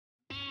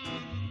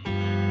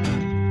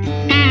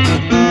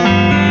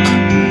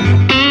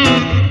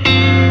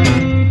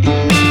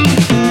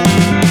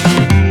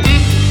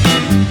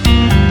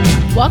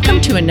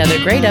another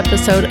great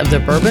episode of The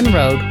Bourbon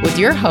Road with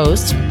your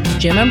hosts,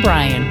 Jim and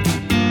Brian,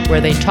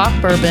 where they talk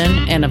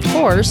bourbon and, of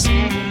course,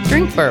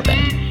 drink bourbon.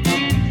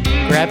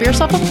 Grab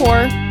yourself a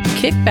pour,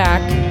 kick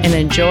back, and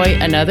enjoy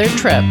another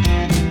trip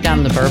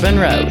down the Bourbon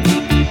Road.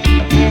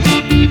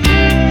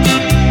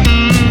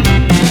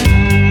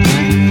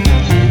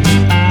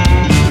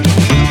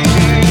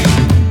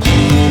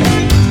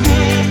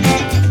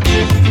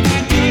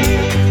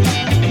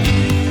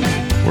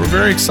 We're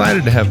very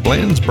excited to have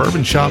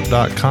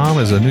Blanton'sBourbonShop.com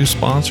as a new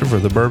sponsor for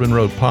the Bourbon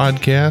Road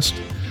podcast.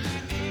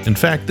 In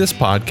fact, this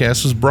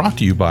podcast is brought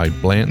to you by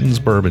Blanton's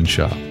Bourbon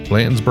Shop.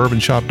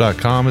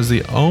 Blanton'sBourbonShop.com is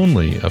the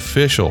only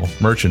official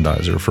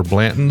merchandiser for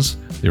Blanton's,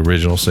 the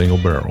original single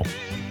barrel.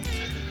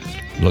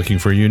 Looking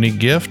for a unique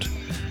gift?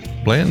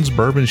 Blanton's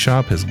Bourbon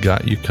Shop has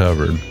got you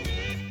covered.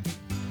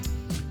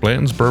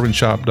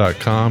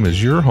 Blanton'sBourbonShop.com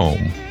is your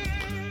home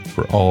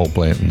for all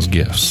Blanton's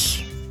gifts.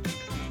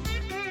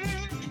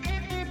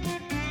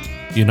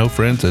 You know,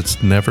 friends,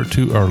 it's never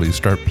too early to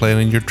start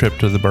planning your trip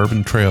to the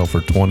Bourbon Trail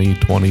for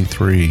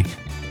 2023.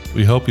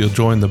 We hope you'll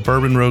join the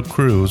Bourbon Road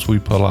crew as we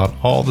pull out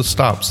all the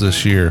stops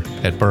this year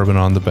at Bourbon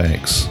on the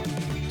Banks.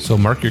 So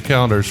mark your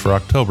calendars for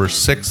October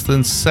 6th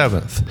and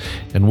 7th,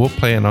 and we'll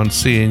plan on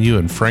seeing you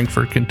in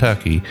Frankfort,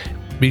 Kentucky.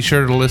 Be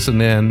sure to listen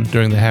in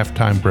during the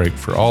halftime break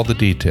for all the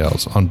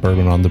details on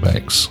Bourbon on the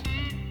Banks.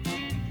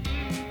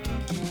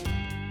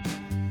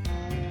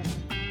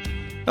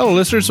 Hello,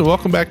 listeners, and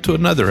welcome back to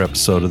another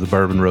episode of the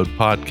Bourbon Road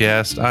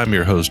podcast. I'm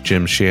your host,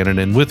 Jim Shannon,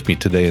 and with me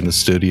today in the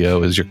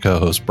studio is your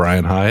co-host,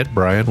 Brian Hyatt.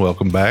 Brian,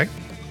 welcome back.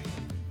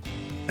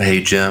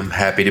 Hey, Jim.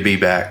 Happy to be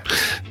back.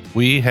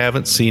 We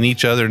haven't seen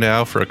each other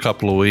now for a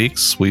couple of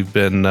weeks. We've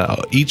been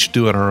each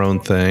doing our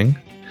own thing.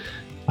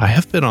 I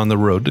have been on the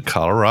road to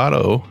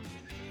Colorado,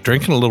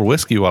 drinking a little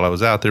whiskey while I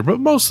was out there, but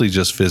mostly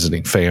just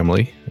visiting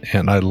family.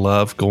 And I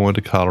love going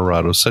to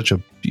Colorado. Such a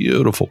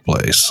beautiful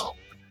place.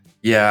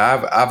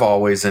 Yeah, I've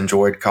always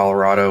enjoyed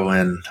Colorado,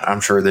 and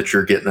I'm sure that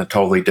you're getting a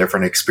totally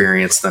different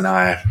experience than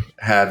I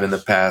have in the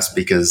past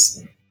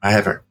because I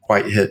haven't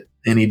quite hit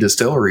any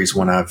distilleries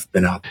when I've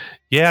been out.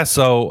 Yeah,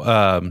 so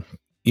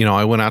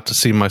I went out to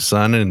see my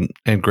son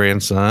and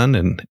grandson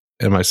and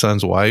my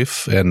son's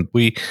wife, and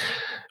we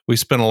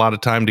spent a lot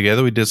of time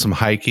together. We did some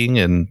hiking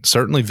and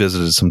certainly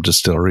visited some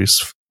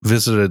distilleries,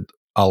 visited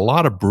a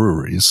lot of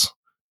breweries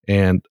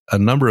and a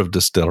number of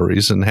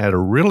distilleries, and had a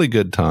really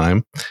good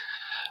time.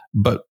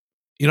 But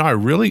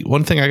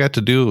one thing I got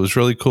to do was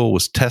really cool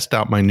was test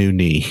out my new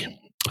knee.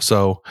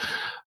 So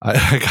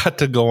I got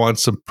to go on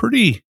some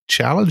pretty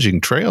challenging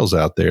trails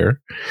out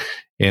there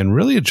and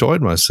really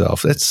enjoyed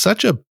myself. It's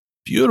such a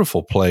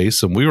beautiful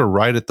place. And we were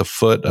right at the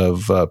foot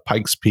of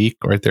Pikes Peak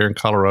right there in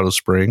Colorado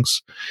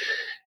Springs,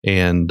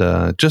 and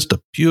just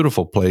a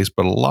beautiful place,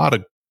 but a lot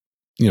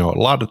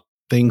of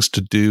things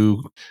to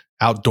do,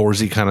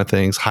 outdoorsy kind of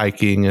things,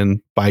 hiking and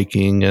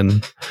biking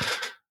and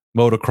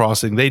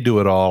motocrossing. They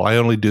do it all. I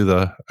only do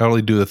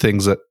the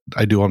things that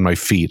I do on my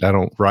feet. I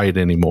don't ride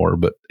anymore,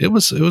 but it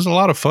was a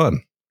lot of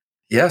fun.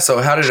 Yeah.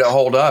 So how did it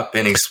hold up?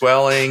 Any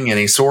swelling,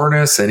 any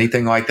soreness,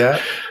 anything like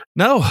that?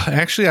 No,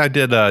 actually I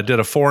did a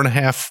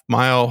 4.5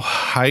 mile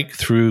hike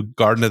through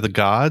Garden of the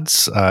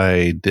Gods.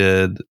 I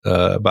did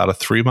about a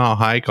 3 mile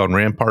hike on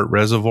Rampart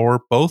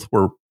Reservoir. Both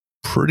were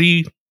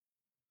pretty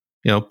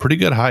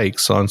good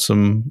hikes on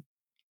some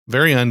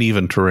very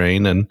uneven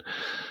terrain, and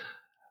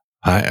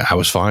I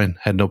was fine.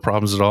 Had no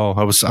problems at all.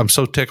 I'm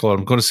so tickled.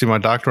 I'm going to see my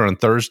doctor on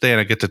Thursday, and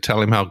I get to tell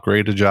him how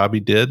great a job he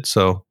did.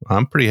 So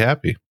I'm pretty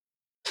happy.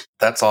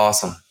 That's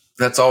awesome.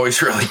 That's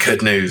always really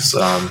good news.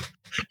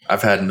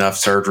 I've had enough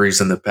surgeries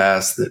in the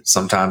past that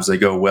sometimes they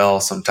go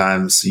well.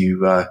 Sometimes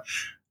you a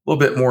little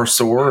bit more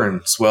sore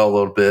and swell a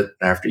little bit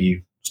after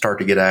you start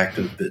to get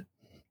active. But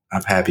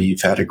I'm happy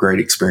you've had a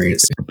great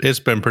experience. It's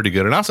been pretty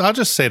good. And I'll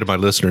just say to my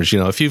listeners,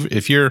 if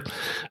you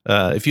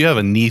have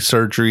a knee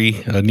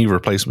surgery, a knee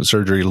replacement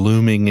surgery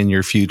looming in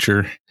your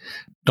future,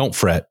 don't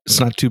fret.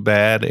 It's not too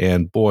bad.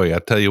 And boy, I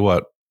tell you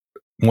what,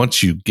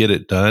 once you get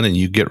it done and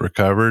you get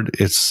recovered,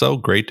 it's so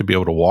great to be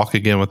able to walk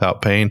again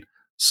without pain.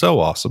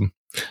 So awesome.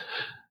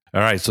 All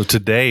right. So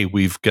today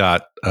we've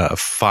got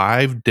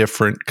 5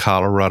 different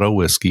Colorado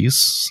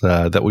whiskeys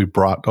that we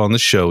brought on the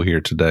show here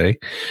today.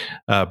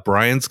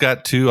 Brian's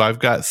got 2. I've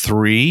got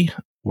 3.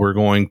 We're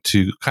going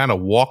to kind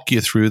of walk you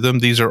through them.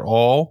 These are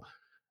all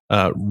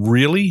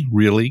really,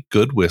 really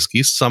good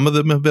whiskeys. Some of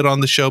them have been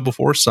on the show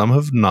before, some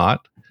have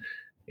not.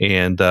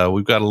 And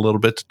we've got a little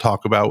bit to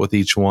talk about with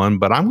each one.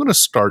 But I'm going to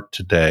start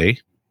today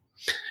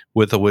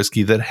with a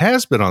whiskey that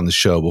has been on the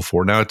show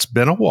before. Now, it's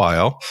been a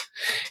while,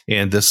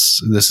 and this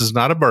is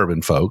not a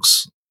bourbon,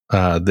 folks.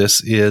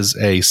 This is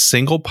a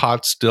single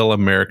pot still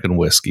American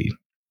whiskey,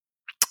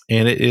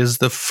 and it is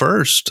the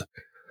first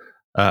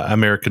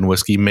American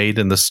whiskey made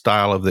in the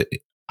style of the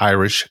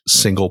Irish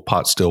single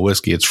pot still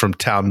whiskey. It's from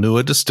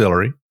Talnua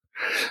Distillery,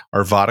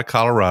 Arvada,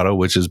 Colorado,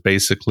 which is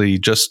basically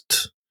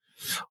just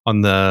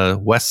on the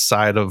west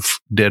side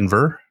of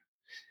Denver.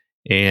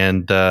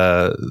 And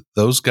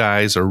those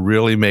guys are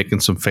really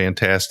making some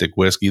fantastic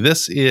whiskey.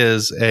 This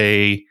is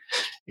a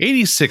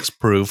 86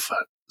 proof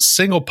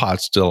single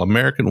pot still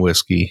American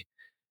whiskey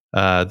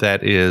that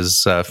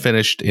is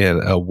finished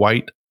in a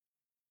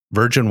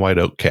virgin white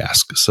oak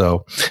cask.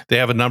 So they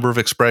have a number of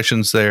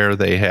expressions there.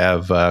 They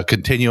have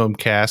Continuum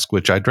cask,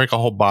 which I drank a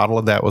whole bottle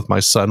of that with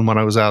my son when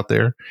I was out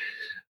there.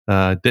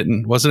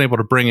 Wasn't able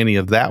to bring any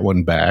of that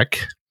one back.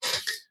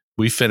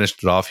 We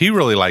finished it off. He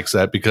really likes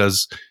that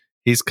because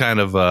he's kind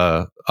of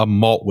a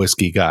malt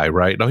whiskey guy,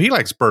 right? No, he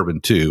likes bourbon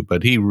too,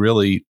 but he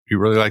really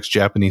likes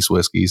Japanese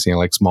whiskeys. He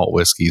likes malt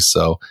whiskeys.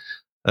 So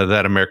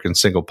that American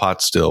single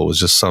pot still was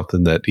just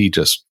something that he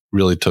just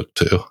really took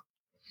to.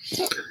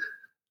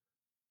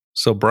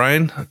 So,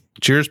 Brian,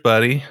 cheers,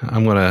 buddy.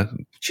 I'm going to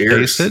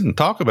taste it and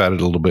talk about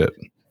it a little bit.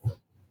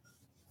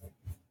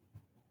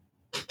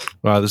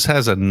 This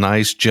has a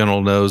nice,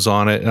 gentle nose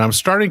on it. And I'm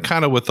starting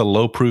kind of with a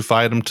low proof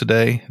item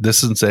today.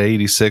 This is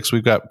 86.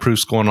 We've got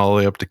proofs going all the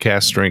way up to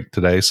cask strength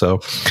today. So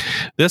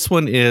this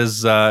one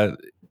is,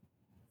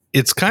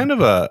 it's kind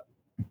of a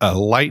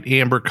light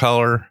amber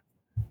color.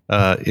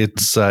 It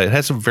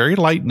has a very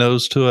light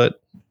nose to it.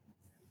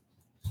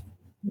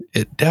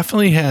 It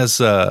definitely has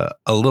a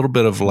little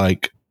bit of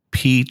like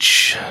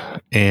peach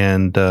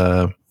and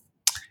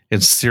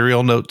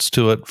cereal notes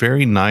to it.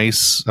 Very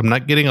nice. I'm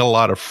not getting a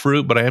lot of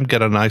fruit, but I am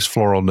getting a nice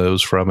floral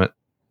nose from it.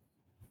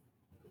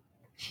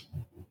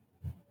 I'm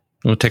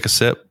going to take a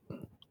sip.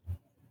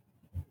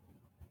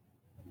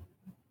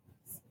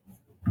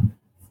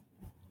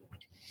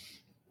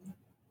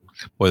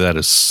 Boy, that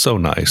is so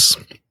nice.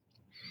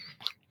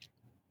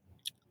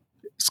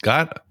 It's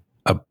got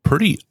a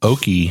pretty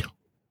oaky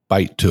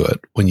bite to it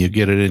when you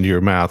get it into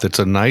your mouth. It's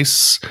a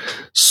nice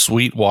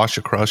sweet wash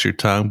across your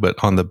tongue, but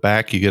on the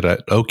back you get an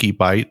oaky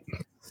bite.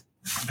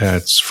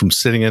 It's from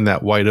sitting in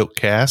that white oak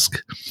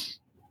cask.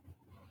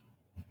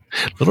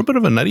 A little bit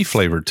of a nutty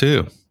flavor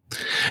too.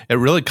 It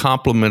really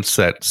complements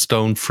that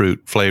stone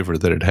fruit flavor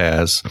that it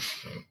has.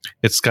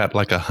 It's got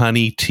like a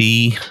honey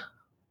tea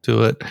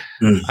to it.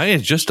 I think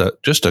it's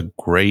just a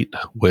great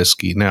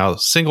whiskey. Now,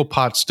 single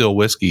pot still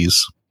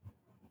whiskeys,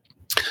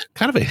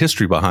 kind of a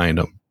history behind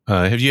them.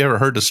 Have you ever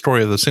heard the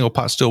story of the single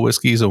pot still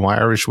whiskeys and why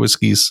Irish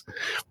whiskeys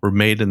were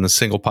made in the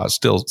single pot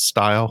still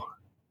style,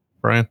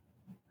 Brian?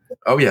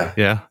 Oh, yeah.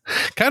 Yeah.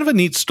 Kind of a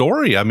neat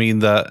story. I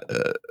mean,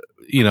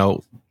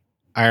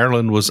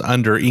 Ireland was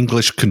under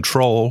English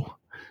control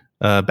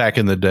back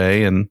in the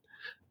day, and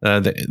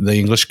the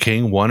English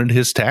king wanted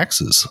his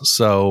taxes.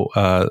 So,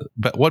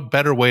 but what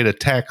better way to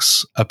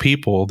tax a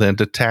people than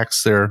to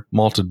tax their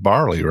malted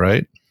barley,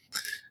 right?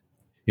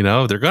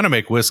 They're going to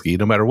make whiskey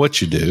no matter what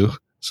you do.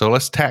 So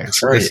let's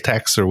tax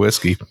their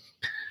whiskey.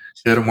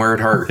 Hit them where it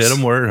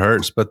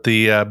hurts. But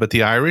the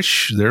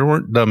Irish, they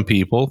weren't dumb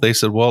people. They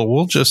said, well,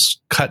 we'll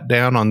just cut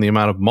down on the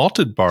amount of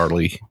malted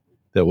barley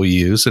that we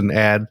use and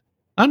add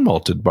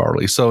unmalted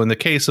barley. So in the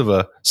case of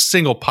a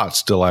single pot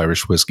still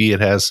Irish whiskey,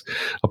 it has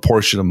a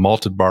portion of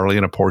malted barley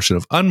and a portion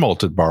of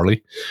unmalted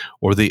barley,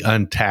 or the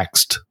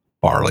untaxed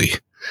barley,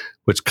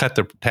 which cut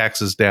their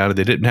taxes down, and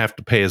they didn't have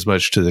to pay as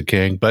much to the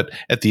king. But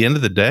at the end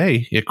of the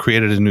day, it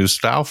created a new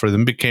style for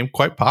them, became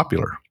quite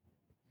popular.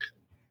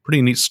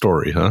 Pretty neat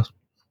story, huh?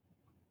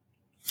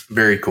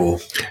 Very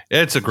cool.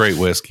 It's a great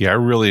whiskey. I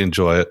really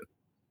enjoy it.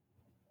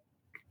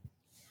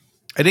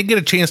 I didn't get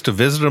a chance to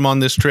visit them on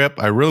this trip.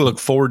 I really look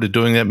forward to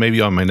doing that maybe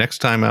on my next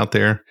time out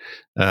there.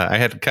 I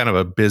had kind of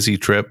a busy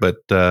trip, but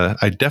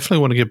I definitely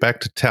want to get back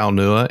to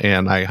Talnua,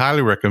 and I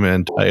highly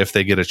recommend if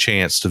they get a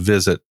chance to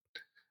visit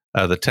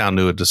the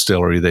Talnua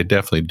distillery, they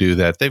definitely do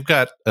that. They've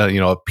got, a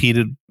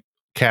peated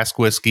cask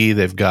whiskey.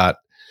 They've got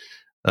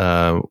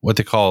what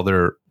they call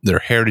their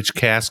heritage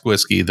cask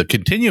whiskey, the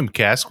Continuum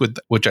cask,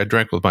 which I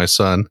drank with my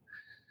son,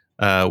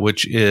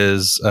 which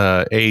is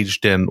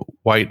aged in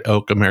white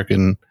oak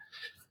American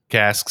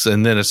casks.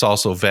 And then it's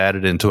also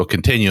vatted into a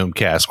Continuum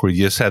cask where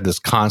you just have this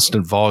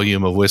constant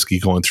volume of whiskey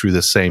going through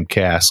the same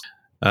cask.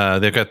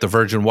 They've got the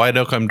virgin white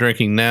oak I'm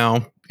drinking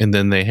now. And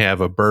then they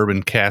have a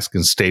bourbon cask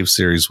and stave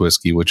series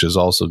whiskey, which is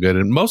also good.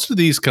 And most of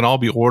these can all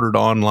be ordered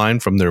online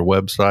from their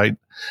website.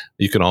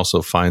 You can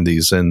also find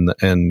these in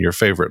your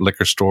favorite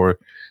liquor store.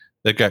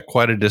 They've got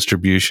quite a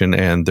distribution,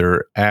 and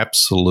they're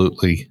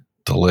absolutely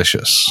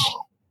delicious.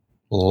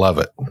 Love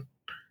it.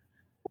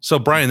 So,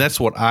 Brian, that's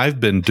what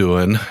I've been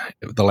doing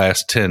the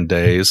last 10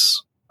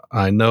 days.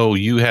 I know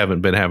you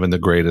haven't been having the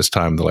greatest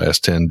time the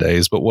last 10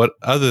 days, but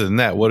other than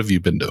that, what have you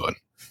been doing?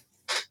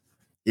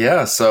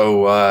 Yeah,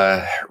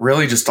 so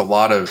really just a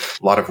lot of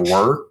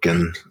work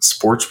and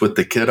sports with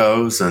the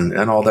kiddos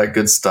and all that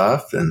good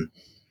stuff. And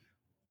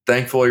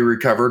thankfully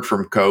recovered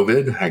from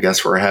COVID. I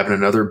guess we're having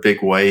another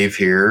big wave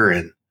here,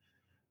 and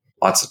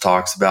lots of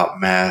talks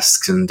about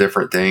masks and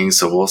different things.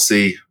 So we'll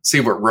see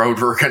what road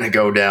we're going to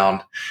go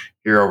down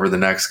here over the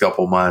next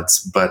couple months.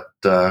 But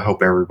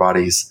hope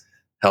everybody's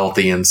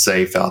healthy and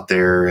safe out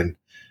there and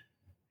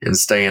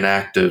staying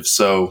active.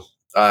 So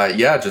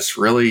just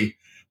really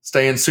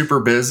staying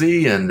super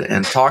busy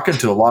and talking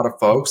to a lot of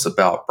folks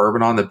about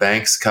Bourbon on the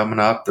Banks coming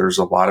up. There's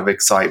a lot of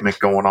excitement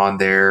going on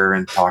there,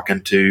 and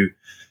talking to,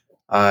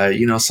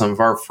 some of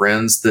our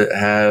friends that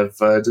have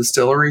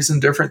distilleries and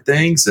different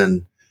things.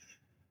 And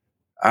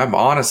I'm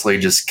honestly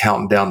just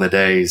counting down the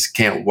days.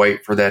 Can't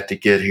wait for that to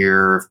get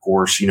here. Of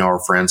course, our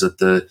friends at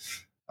the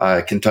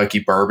Kentucky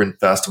Bourbon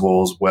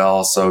Festival as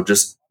well. So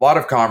just a lot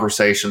of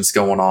conversations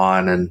going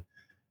on,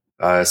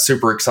 and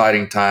super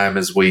exciting time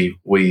as we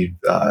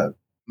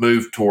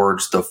move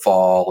towards the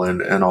fall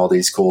and all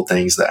these cool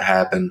things that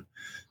happen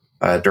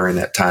during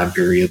that time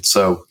period.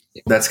 So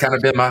that's kind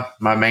of been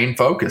my main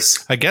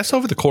focus. I guess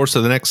over the course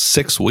of the next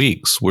 6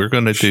 weeks, we're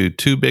going to do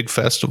 2 big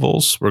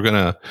festivals. We're going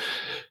to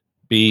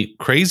be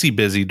crazy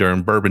busy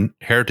during Bourbon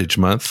Heritage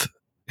Month,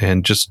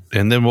 and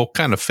then we'll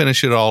kind of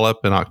finish it all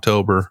up in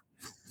October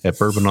at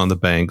Bourbon on the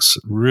Banks.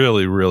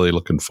 Really, really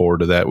looking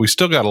forward to that. We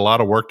still got a lot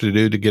of work to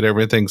do to get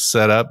everything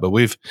set up, but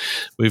we've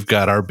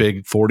got our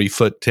big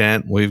 40-foot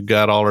tent. We've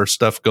got all our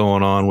stuff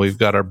going on. We've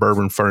got our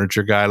bourbon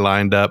furniture guy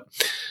lined up.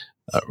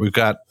 We've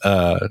got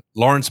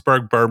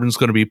Lawrenceburg Bourbon's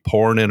going to be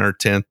pouring in our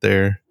tent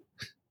there.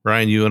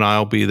 Brian, you and I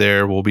will be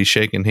there. We'll be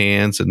shaking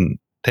hands and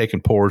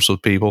taking pours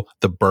with people.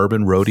 The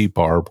Bourbon Roadie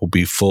Bar will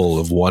be full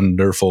of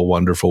wonderful,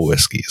 wonderful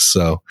whiskeys.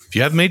 So if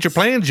you haven't made your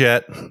plans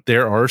yet,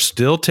 there are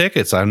still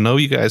tickets. I know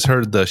you guys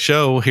heard the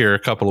show here a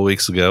couple of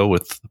weeks ago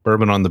with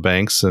Bourbon on the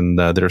Banks, and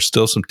there's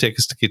still some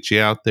tickets to get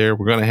you out there.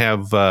 We're going to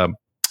have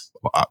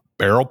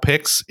barrel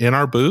picks in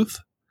our booth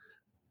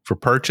for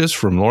purchase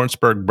from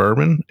Lawrenceburg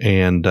Bourbon,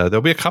 and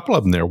there'll be a couple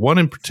of them there. One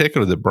in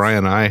particular that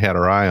Brian and I had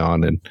our eye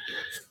on, and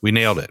we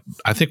nailed it.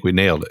 I think we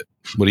nailed it.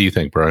 What do you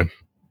think, Brian?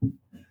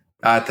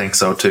 I think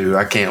so too.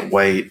 I can't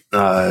wait.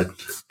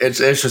 It's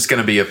just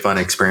going to be a fun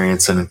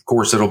experience, and of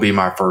course, it'll be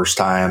my first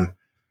time,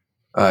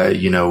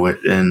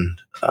 with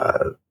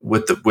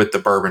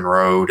the Bourbon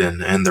Road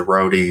and the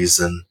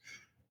roadies and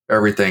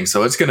everything.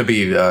 So it's going to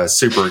be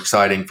super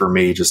exciting for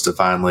me just to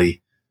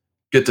finally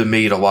get to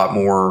meet a lot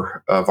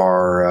more of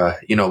our, a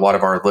lot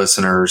of our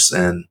listeners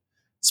and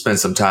spend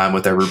some time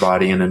with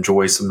everybody and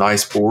enjoy some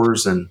nice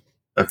pours and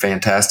a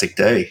fantastic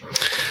day.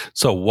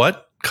 So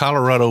what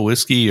Colorado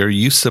whiskey are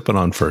you sipping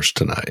on first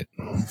tonight?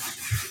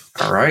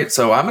 All right.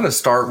 So I'm going to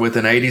start with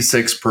an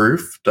 86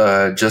 proof,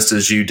 just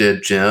as you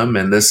did, Jim.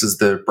 And this is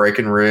the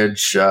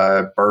Breckenridge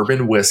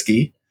bourbon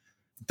whiskey.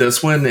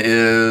 This one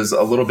is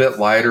a little bit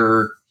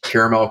lighter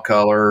caramel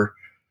color.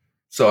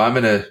 So I'm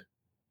going to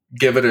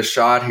give it a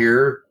shot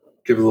here.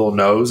 Give it a little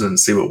nose and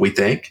see what we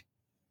think.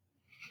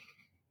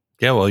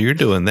 Yeah, well, you're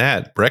doing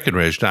that.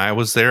 Breckenridge. Now, I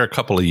was there a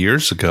couple of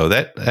years ago.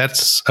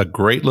 That's a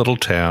great little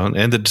town.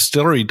 And the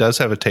distillery does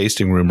have a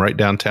tasting room right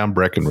downtown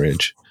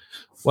Breckenridge.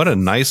 What a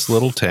nice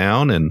little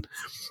town. And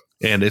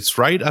it's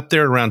right up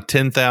there around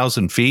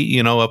 10,000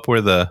 feet, up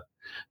where the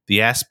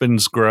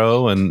aspens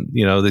grow. And,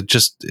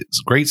 it's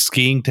a great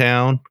skiing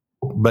town.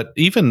 But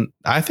even,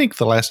 I think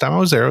the last time I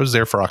was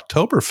there for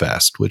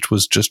Oktoberfest, which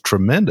was just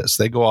tremendous.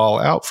 They go all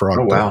out for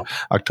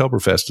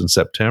Oktoberfest in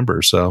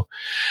September. So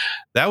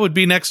that would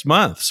be next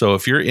month. So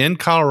if you're in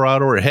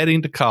Colorado or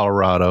heading to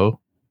Colorado,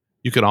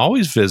 you can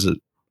always visit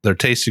their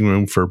tasting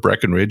room for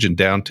Breckenridge in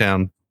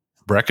downtown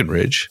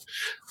Breckenridge.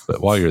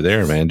 But while you're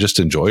there, man, just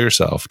enjoy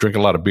yourself. Drink a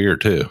lot of beer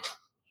too.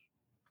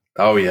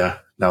 Oh, yeah.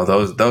 No,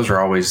 those are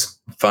always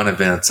fun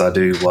events. I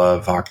do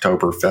love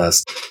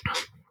Oktoberfest.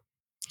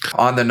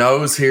 On the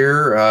nose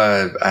here,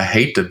 I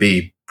hate to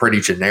be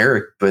pretty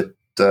generic, but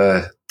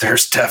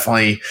there's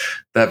definitely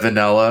that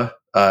vanilla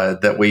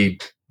that we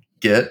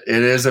get.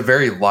 It is a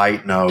very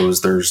light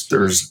nose.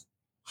 There's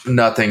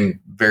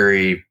nothing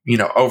very,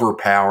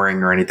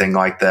 overpowering or anything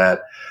like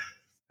that.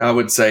 I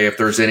would say if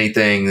there's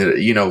anything that,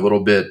 a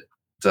little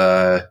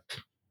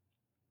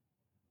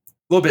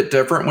bit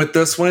different with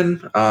this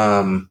one,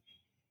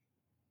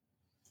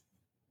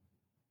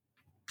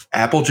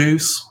 apple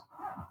juice.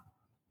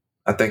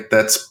 I think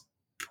that's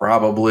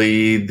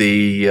probably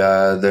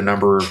the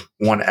number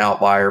one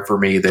outlier for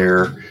me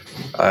there.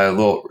 A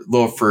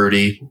little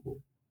fruity,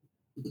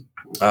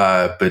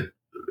 but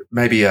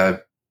maybe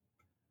a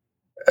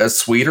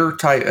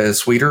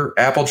sweeter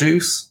apple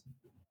juice.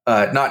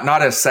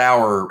 Not a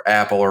sour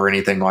apple or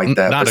anything like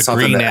that. Not a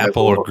green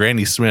apple or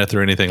Granny Smith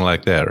or anything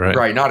like that, right?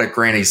 Right, not a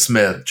Granny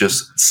Smith.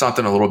 Just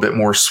something a little bit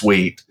more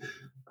sweet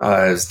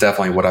is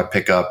definitely what I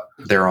pick up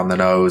there on the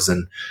nose.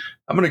 And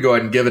I'm going to go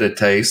ahead and give it a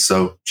taste.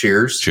 So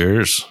cheers.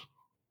 Cheers.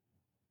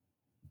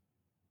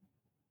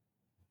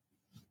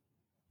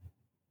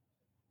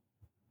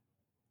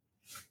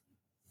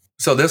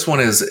 So this one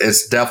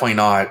is definitely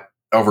not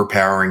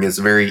overpowering. It's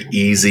very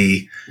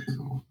easy.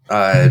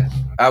 I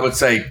would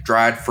say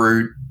dried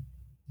fruit,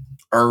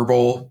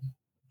 herbal,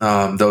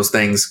 those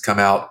things come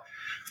out.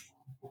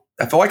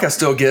 I feel like I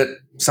still get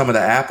some of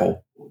the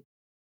apple.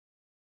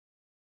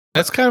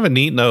 That's kind of a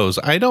neat nose.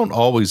 I don't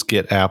always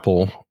get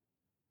apple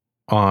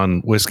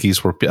on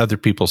whiskeys where other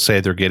people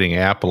say they're getting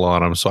apple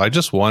on them. So I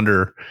just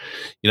wonder,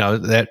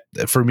 that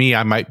for me,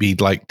 I might be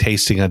like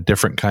tasting a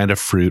different kind of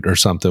fruit or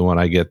something when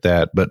I get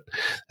that, but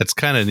it's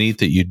kind of neat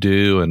that you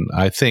do. And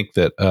I think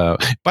that,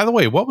 by the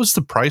way, what was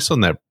the price on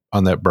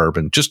that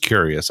bourbon? Just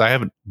curious. I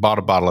haven't bought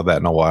a bottle of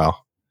that in a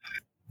while.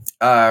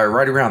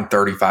 Right around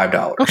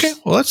 $35. Okay,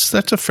 well that's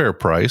a fair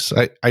price.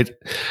 I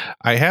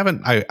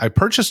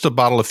purchased a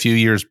bottle a few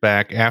years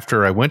back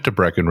after I went to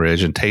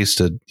Breckenridge and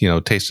tasted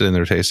in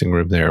their tasting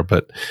room there,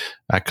 but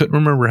I couldn't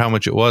remember how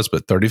much it was.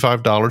 But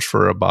 $35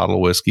 for a bottle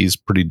of whiskey is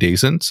pretty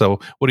decent. So,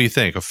 what do you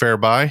think? A fair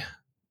buy?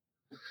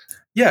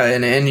 Yeah,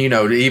 and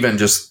even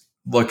just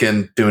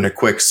doing a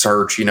quick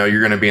search, you're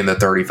going to be in the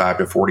 35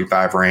 to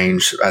 45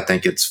 range. I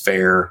think it's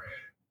fair.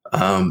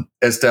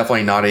 It's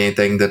definitely not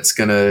anything that's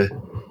going to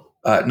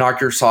knock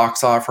your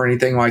socks off or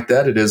anything like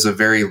that. It is a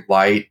very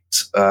light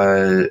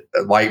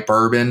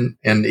bourbon,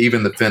 and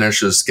even the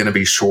finish is going to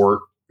be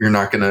short. You're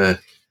not going to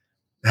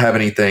have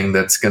anything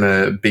that's going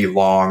to be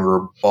long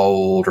or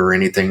bold or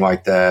anything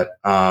like that.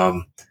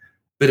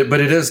 But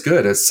it is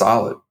good. It's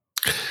solid.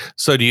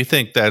 So do you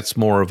think that's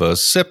more of a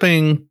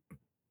sipping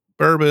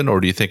bourbon,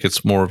 or do you think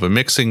it's more of a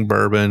mixing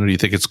bourbon? Or do you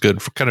think it's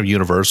good for kind of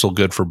universal,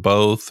 good for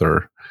both?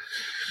 Or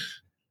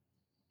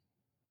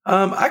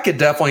I could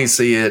definitely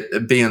see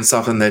it being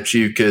something that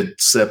you could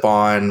sip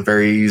on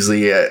very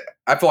easily.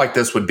 I feel like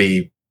this would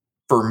be,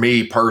 for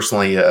me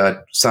personally,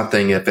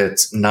 something if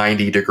it's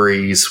 90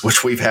 degrees,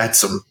 which we've had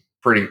some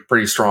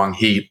pretty strong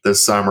heat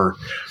this summer.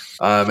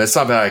 It's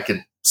something I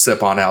could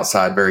sip on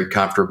outside very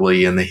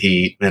comfortably in the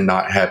heat and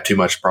not have too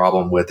much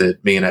problem with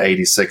it being an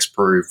 86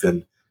 proof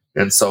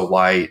and so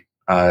light.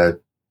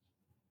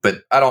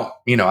 But I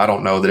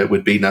don't know that it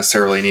would be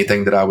necessarily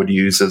anything that I would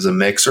use as a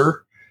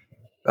mixer.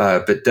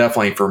 But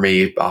definitely for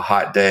me, a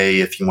hot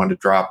day, if you want to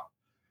drop,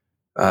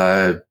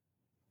 a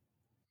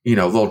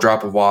little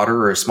drop of water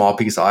or a small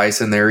piece of ice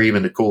in there,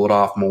 even to cool it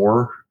off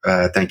more,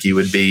 I think you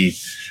would be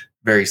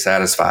very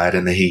satisfied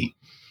in the heat.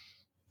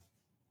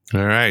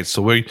 All right.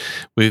 So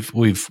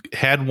we've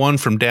had one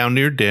from down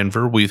near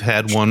Denver. We've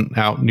had one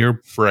out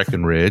near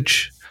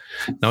Breckenridge.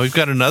 Now we've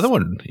got another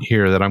one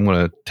here that I'm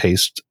going to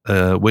taste,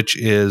 which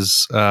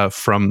is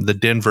from the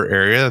Denver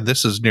area.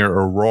 This is near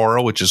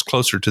Aurora, which is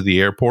closer to the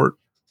airport.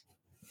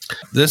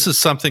 This is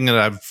something that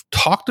I've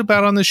talked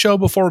about on the show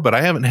before, but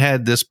I haven't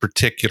had this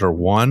particular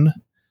one.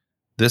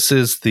 This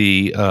is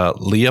the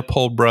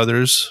Leopold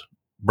Brothers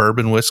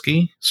bourbon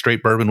whiskey,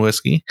 straight bourbon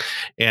whiskey.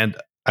 And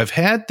I've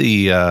had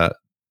the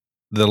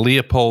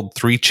Leopold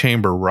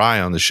 3-chamber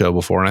rye on the show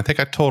before. And I think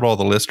I told all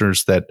the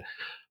listeners that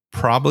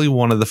probably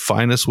one of the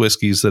finest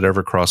whiskeys that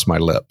ever crossed my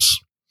lips,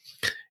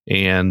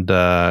 and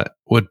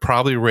would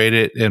probably rate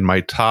it in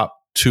my top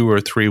 2 or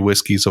 3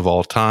 whiskeys of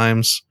all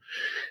times.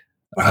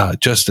 Wow.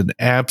 Just an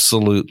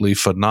absolutely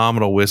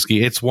phenomenal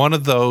whiskey. It's one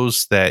of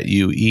those that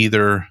you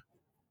either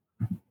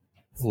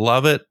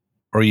love it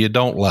or you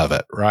don't love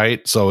it,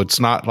 right? So it's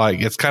not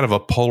like, it's kind of a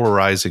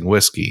polarizing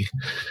whiskey.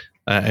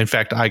 In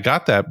fact, I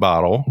got that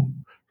bottle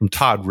from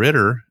Todd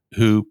Ritter,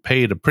 who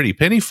paid a pretty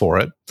penny for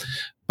it,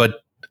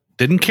 but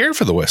didn't care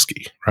for the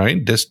whiskey,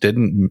 right? Just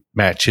didn't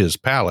match his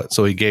palate.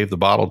 So he gave the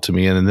bottle to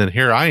me. And then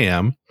here I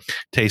am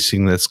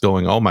tasting this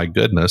going, oh my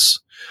goodness,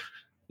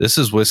 this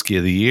is whiskey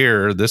of the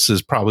year. This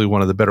is probably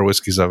one of the better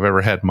whiskeys I've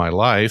ever had in my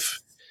life.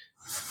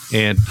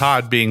 And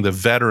Todd, being the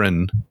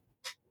veteran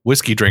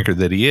whiskey drinker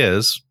that he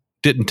is,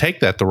 didn't take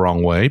that the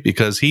wrong way,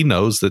 because he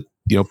knows that,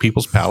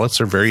 people's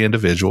palates are very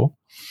individual,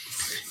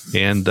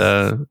 and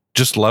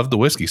just loved the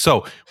whiskey.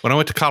 So when I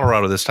went to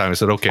Colorado this time, I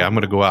said, okay, I'm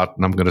going to go out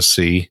and I'm going to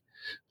see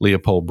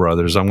Leopold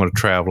Brothers. I'm going to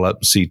travel up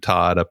and see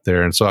Todd up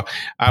there. And so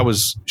I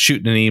was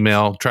shooting an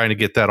email trying to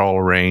get that all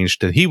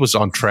arranged, and he was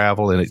on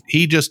travel, and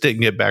he just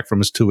didn't get back from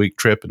his 2-week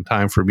trip in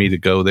time for me to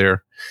go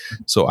there.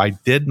 So I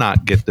did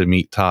not get to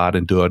meet Todd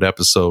and do an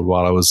episode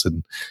while I was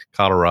in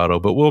Colorado,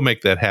 but we'll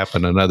make that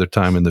happen another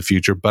time in the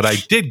future. But I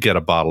did get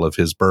a bottle of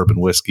his bourbon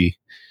whiskey,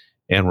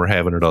 and we're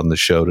having it on the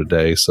show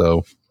today.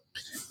 So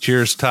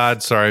cheers,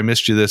 Todd. Sorry I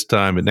missed you this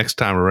time, but next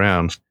time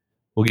around,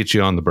 we'll get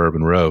you on the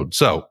Bourbon Road.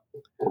 So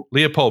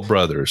Leopold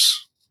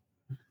Brothers,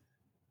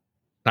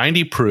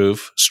 90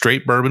 proof,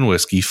 straight bourbon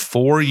whiskey,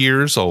 4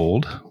 years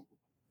old.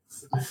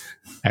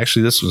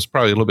 Actually, this was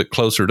probably a little bit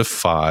closer to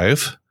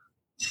 5.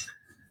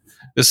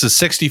 This is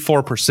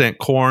 64%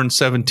 corn,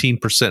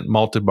 17%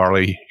 malted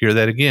barley. Hear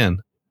that again.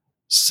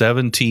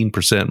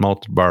 17%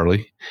 malted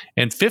barley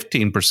and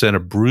 15%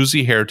 of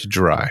Bruisey Heritage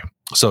rye.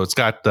 So it's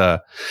got an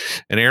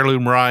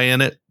heirloom rye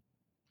in it.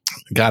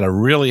 Got a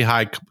really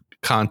high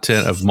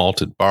content of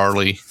malted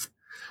barley.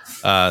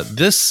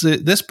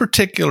 This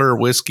particular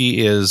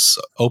whiskey is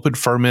open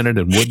fermented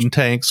in wooden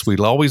tanks. We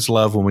always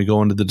love when we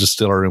go into the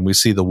distillery and we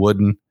see the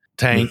wooden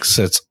tanks.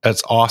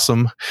 That's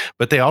awesome.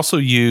 But they also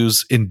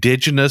use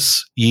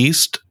indigenous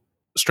yeast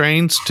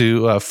strains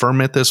to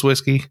ferment this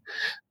whiskey.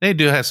 They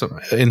do have some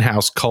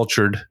in-house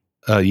cultured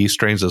yeast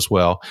strains as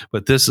well.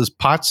 But this is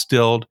pot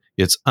stilled.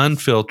 It's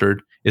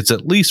unfiltered. It's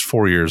at least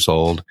 4 years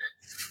old.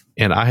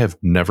 And I have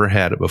never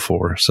had it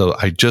before. So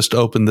I just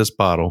opened this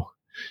bottle.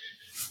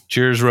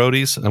 Cheers,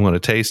 roadies. I'm going to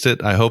taste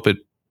it. I hope it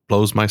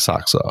blows my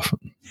socks off.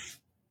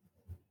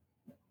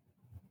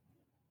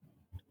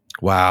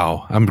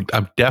 Wow. I'm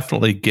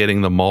definitely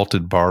getting the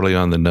malted barley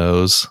on the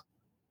nose.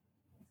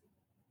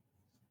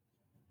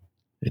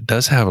 It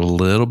does have a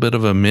little bit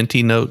of a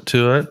minty note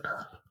to it.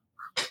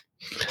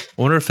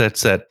 I wonder if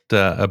that's that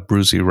a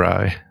Bruzy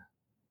rye.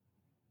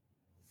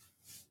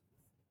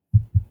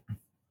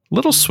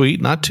 Little sweet,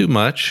 not too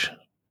much.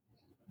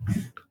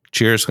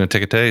 Cheers. Going to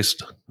take a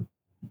taste.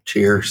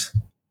 Cheers.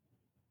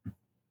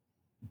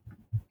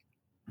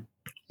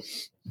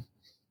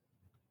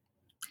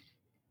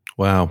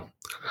 Wow.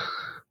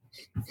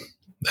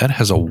 That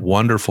has a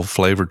wonderful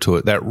flavor to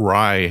it. That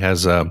rye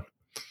has an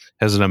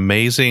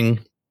amazing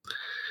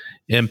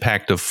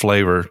impact of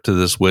flavor to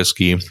this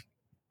whiskey.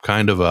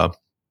 Kind of a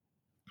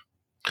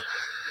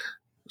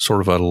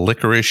sort of a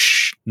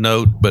licorice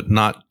note, but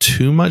not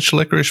too much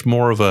licorice,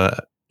 more of an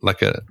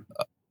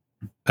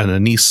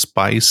anise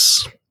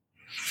spice.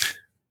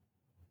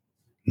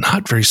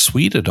 Not very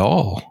sweet at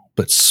all,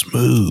 but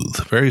smooth,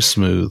 very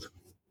smooth.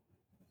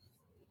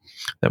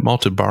 That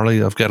malted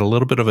barley, I've got a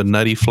little bit of a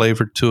nutty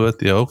flavor to it.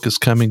 The oak is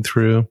coming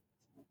through.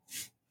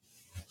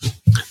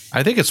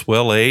 I think it's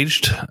well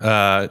aged.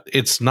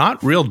 It's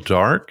not real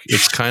dark.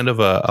 It's kind of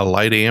a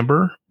light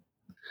amber.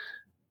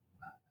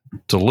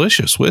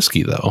 Delicious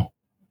whiskey, though.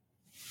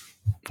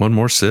 One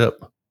more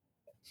sip.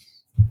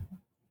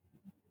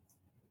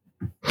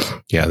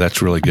 Yeah,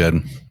 that's really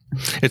good.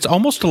 It's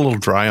almost a little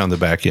dry on the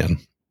back end.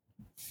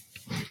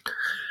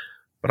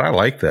 But I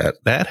like that.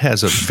 That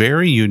has a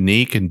very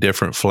unique and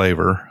different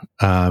flavor.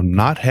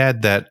 Not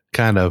had that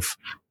kind of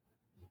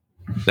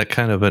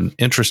an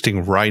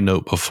interesting rye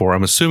note before.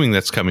 I'm assuming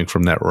that's coming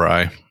from that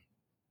rye.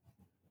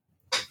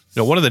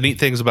 One of the neat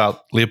things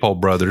about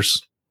Leopold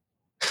Brothers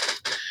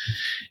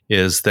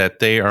is that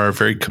they are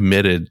very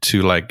committed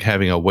to like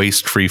having a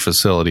waste-free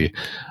facility,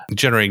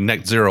 generating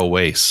net zero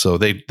waste. So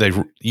they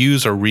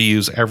use or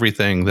reuse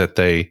everything that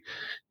they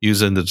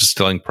use in the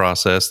distilling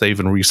process. They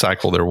even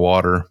recycle their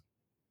water.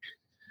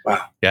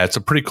 Wow. Yeah, it's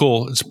a pretty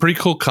cool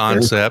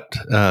concept.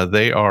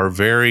 They are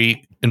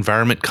very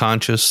environment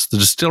conscious. The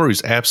distillery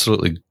is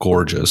absolutely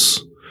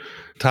gorgeous.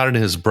 Todd and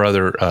his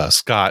brother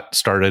Scott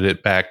started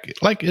it back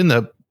like in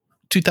the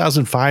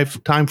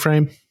 2005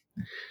 timeframe.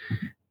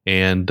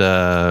 And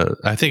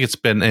I think it's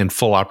been in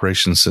full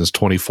operation since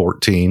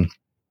 2014.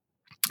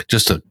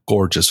 Just a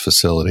gorgeous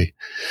facility.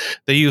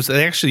 They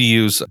actually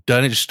use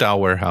dunnage style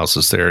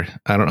warehouses there.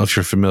 I don't know if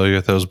you're familiar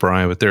with those,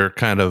 Brian, but they're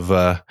kind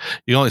of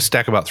you only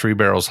stack about 3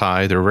 barrels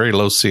high. They're very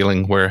low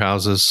ceiling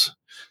warehouses.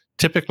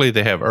 Typically,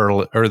 they have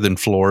earthen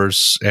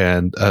floors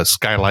and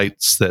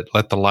skylights that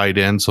let the light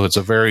in, so it's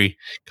a very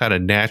kind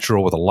of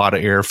natural with a lot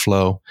of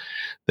airflow.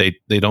 They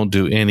don't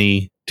do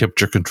any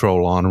temperature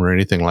control on them or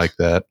anything like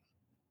that.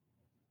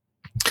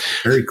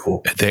 Very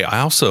cool. They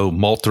also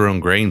malt their own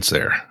grains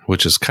there,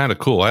 which is kind of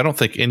cool. I don't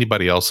think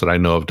anybody else that I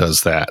know of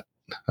does that.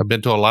 I've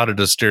been to a lot of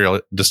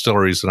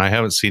distilleries, and I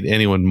haven't seen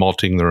anyone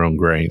malting their own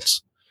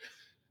grains.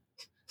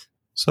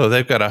 So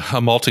they've got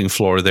a malting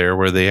floor there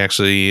where they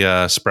actually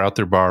sprout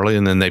their barley,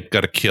 and then they've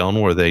got a kiln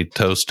where they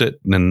toast it,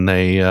 and then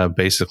they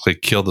basically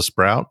kill the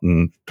sprout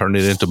and turn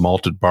it into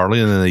malted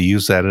barley, and then they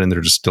use that in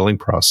their distilling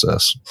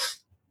process.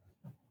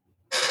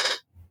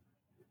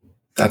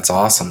 That's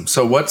awesome.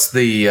 So what's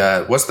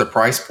the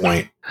price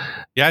point?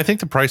 Yeah, I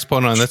think the price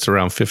point on that's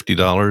around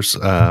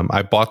 $50.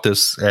 I bought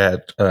this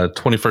at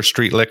 21st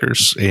Street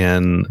Liquors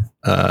in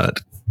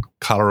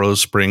Colorado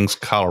Springs,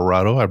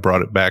 Colorado. I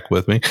brought it back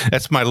with me.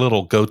 That's my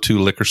little go-to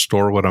liquor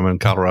store when I'm in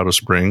Colorado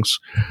Springs.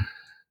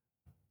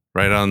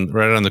 Right on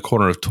the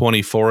corner of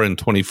 24 and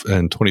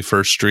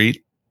 21st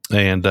Street.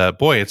 And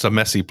boy, it's a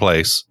messy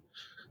place.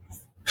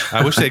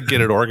 I wish they'd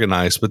get it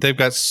organized, but they've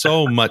got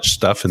so much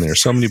stuff in there,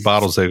 so many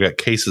bottles. They've got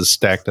cases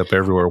stacked up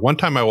everywhere. One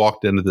time I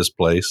walked into this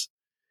place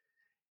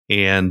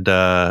and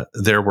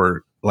there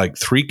were like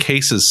 3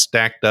 cases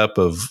stacked up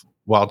of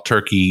Wild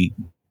Turkey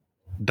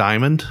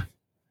Diamond.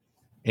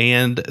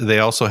 And they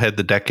also had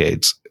the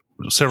Decades,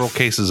 several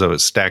cases of it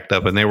stacked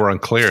up, and they were on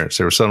clearance.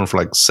 They were selling for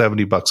like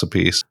 $70 a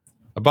piece.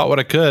 I bought what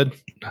I could.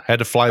 I had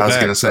to fly back. I was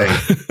going to say,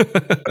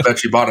 I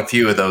bet you bought a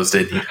few of those,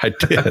 didn't you?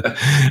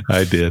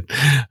 I did.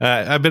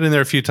 I've been in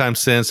there a few times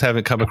since.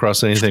 Haven't come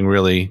across anything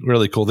really,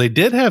 really cool. They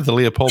did have the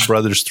Leopold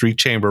Brothers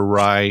 3-chamber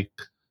rye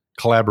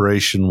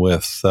collaboration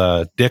with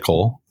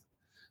Dickel,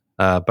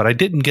 but I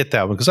didn't get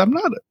that one because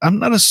I'm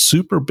not a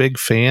super big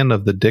fan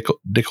of the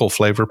Dickel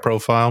flavor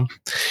profile.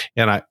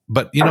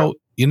 But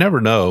you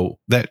never know,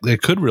 that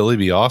it could really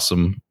be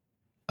awesome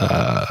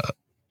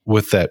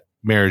with that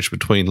marriage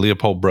between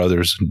Leopold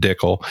Brothers and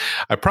Dickel.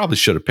 I probably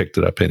should have picked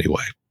it up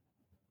anyway,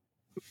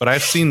 but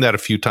I've seen that a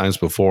few times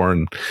before,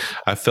 and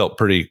I felt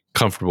pretty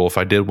comfortable if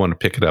I did want to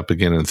pick it up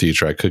again in the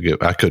future, I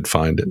could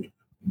find it.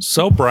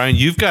 So Brian,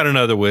 you've got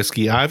another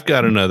whiskey. I've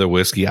got another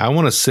whiskey. I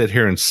want to sit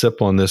here and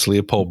sip on this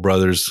Leopold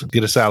Brothers,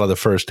 get us out of the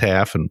first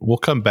half, and we'll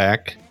come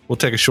back. We'll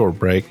take a short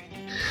break.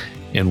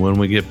 And when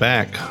we get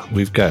back,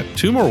 we've got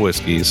 2 more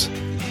whiskeys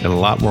and a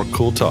lot more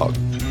cool talk.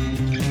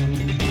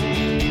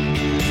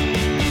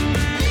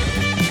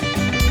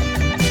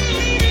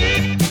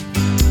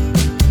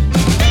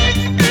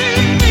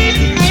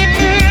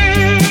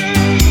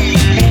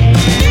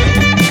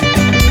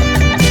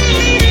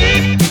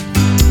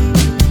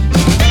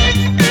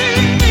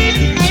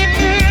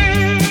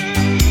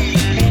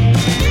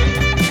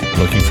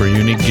 For a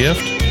unique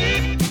gift?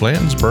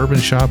 Blanton's Bourbon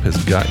Shop has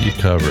got you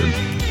covered.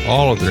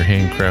 All of their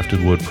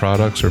handcrafted wood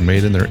products are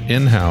made in their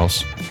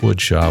in-house wood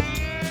shop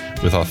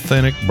with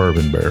authentic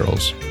bourbon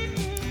barrels.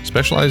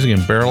 Specializing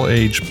in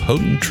barrel-aged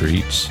potent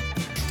treats,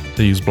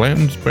 they use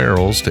Blanton's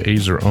barrels to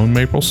age their own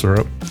maple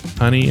syrup,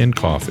 honey, and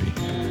coffee.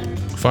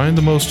 Find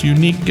the most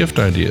unique gift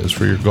ideas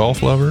for your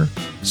golf lover,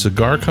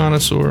 cigar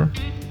connoisseur,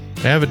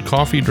 avid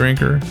coffee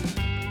drinker,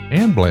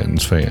 and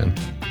Blanton's fan.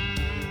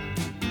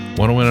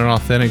 Want to win an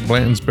authentic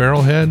Blanton's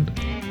Barrelhead?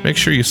 Make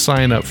sure you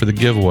sign up for the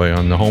giveaway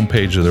on the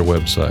homepage of their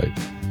website.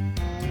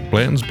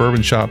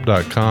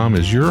 BlantonsBourbonShop.com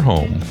is your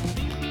home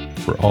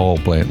for all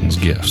Blanton's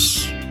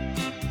gifts.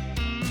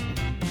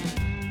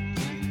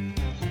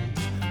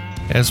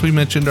 As we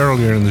mentioned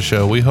earlier in the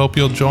show, we hope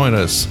you'll join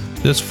us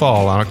this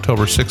fall on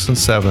October 6th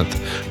and 7th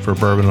for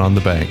Bourbon on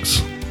the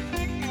Banks.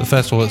 The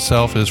festival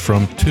itself is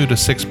from 2 to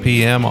 6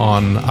 p.m.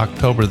 on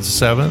October the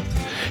 7th,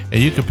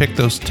 and you can pick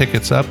those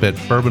tickets up at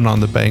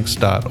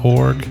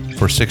bourbononthebanks.org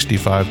for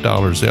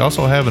 $65. They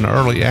also have an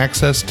early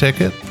access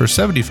ticket for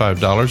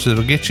 $75.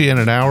 It'll get you in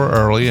an hour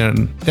early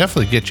and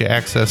definitely get you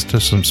access to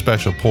some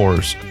special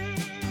pours.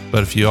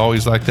 But if you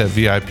always like that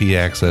VIP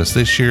access,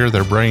 this year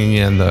they're bringing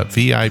in the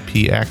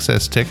VIP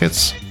access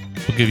tickets.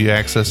 We'll give you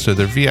access to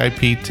their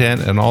VIP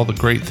tent and all the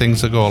great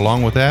things that go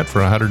along with that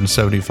for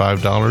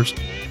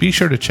 $175. Be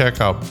sure to check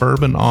out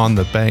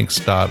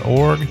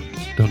bourbononthebanks.org.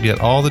 They'll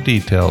get all the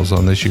details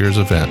on this year's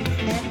event.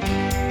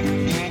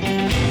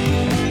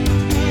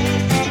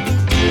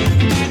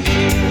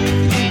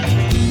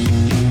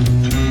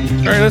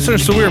 All right,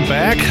 listeners, so we're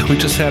back. We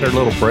just had our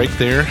little break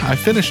there. I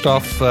finished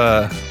off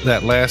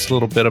that last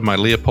little bit of my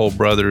Leopold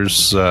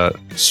Brothers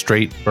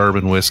straight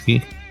bourbon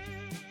whiskey.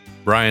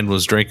 Brian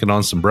was drinking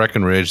on some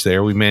Breckenridge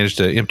there. We managed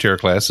to empty our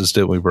glasses,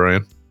 didn't we,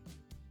 Brian?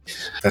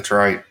 That's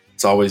right.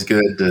 It's always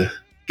good to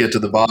get to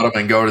the bottom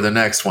and go to the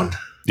next one.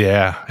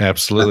 Yeah,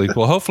 absolutely.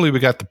 Well, hopefully we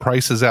got the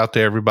prices out to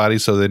everybody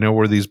so they know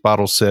where these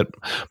bottles sit.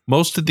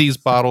 Most of these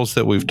bottles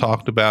that we've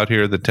talked about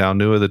here, the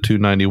Taonua, the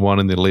 291,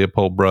 and the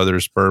Leopold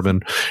Brothers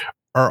bourbon,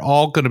 are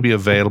all going to be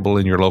available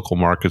in your local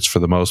markets for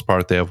the most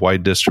part. They have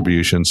wide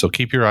distribution, so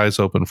keep your eyes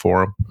open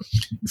for them.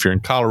 If you're in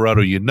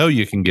Colorado, you know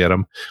you can get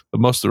them,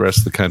 but most of the rest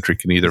of the country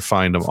can either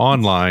find them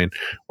online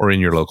or in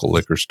your local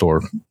liquor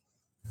store.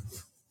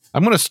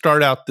 I'm going to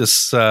start out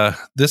this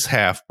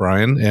half,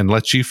 Brian, and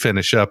let you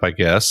finish up, I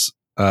guess.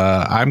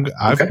 I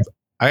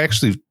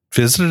actually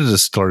visited a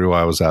distillery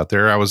while I was out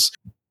there. I was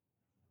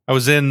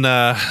in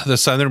the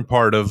southern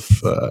part of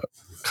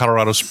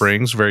Colorado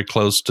Springs, very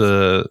close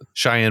to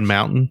Cheyenne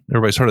Mountain.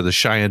 Everybody's heard of the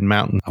Cheyenne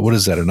Mountain. What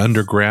is that? An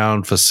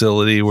underground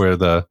facility where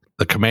the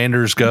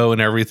commanders go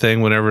and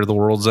everything whenever the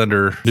world's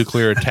under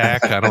nuclear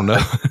attack. I don't know.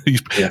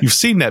 You've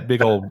seen that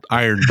big old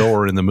iron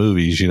door in the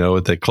movies, you know,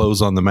 they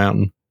close on the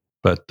mountain.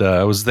 But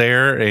I was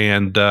there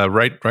and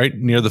right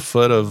near the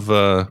foot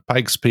of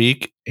Pikes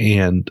Peak,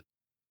 and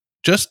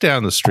just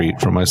down the street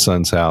from my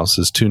son's house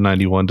is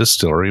 291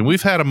 Distillery. And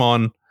we've had him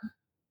on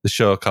the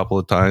show a couple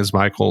of times.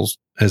 Michael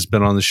has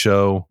been on the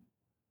show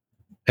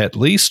at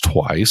least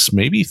twice,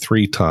 maybe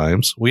 3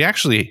 times. We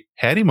actually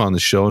had him on the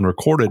show and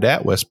recorded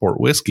at Westport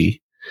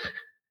Whiskey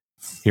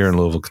here in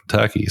Louisville,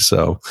 Kentucky.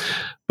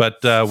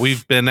 But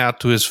we've been out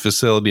to his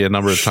facility a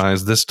number of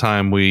times. This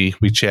time we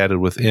chatted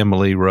with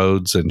Emily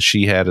Rhodes, and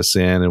she had us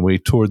in, and we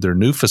toured their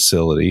new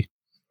facility.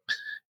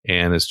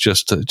 And it's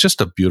just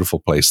a beautiful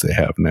place they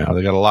have now.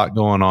 They got a lot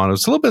going on. It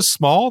was a little bit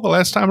small the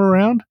last time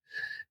around.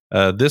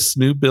 This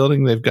new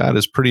building they've got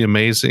is pretty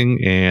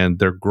amazing, and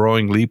they're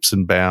growing leaps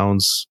and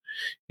bounds,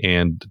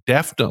 and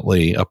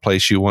definitely a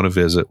place you want to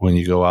visit when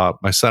you go out.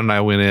 My son and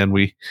I went in.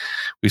 We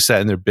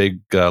sat in their big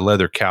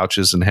leather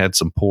couches and had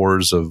some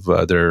pours of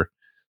their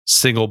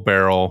single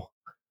barrel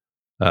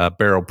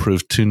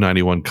proof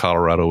 291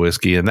 Colorado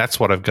whiskey, and that's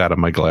what I've got in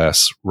my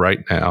glass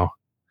right now.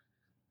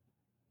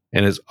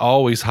 And it's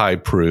always high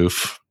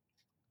proof,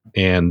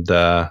 and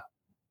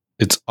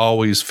it's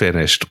always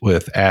finished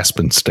with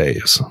aspen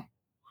staves.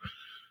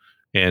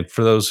 And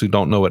for those who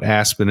don't know what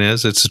aspen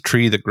is, it's a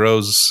tree that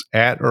grows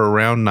at or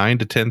around 9,000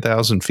 to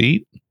 10,000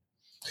 feet.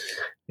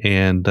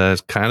 And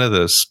it's kind of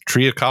the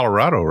tree of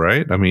Colorado,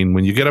 right? I mean,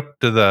 when you get up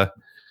to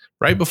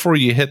right before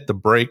you hit the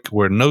break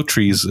where no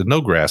trees and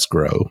no grass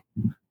grow,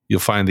 you'll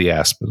find the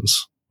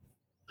aspens.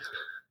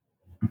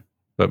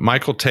 But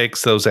Michael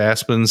takes those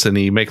aspens and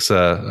he makes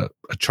a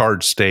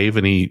charred stave,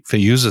 and he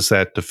uses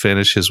that to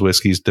finish his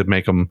whiskeys to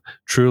make them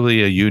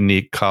truly a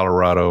unique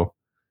Colorado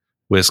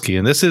whiskey.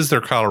 And this is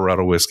their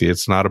Colorado whiskey.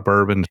 It's not a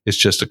bourbon. It's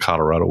just a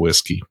Colorado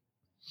whiskey.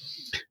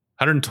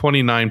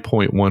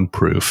 129.1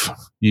 proof.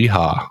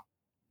 Yeehaw.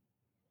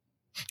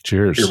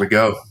 Cheers. Here we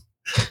go.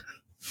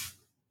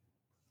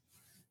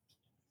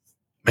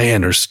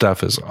 Man, their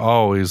stuff is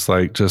always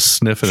like just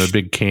sniffing a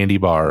big candy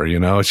bar. You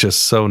know, it's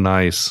just so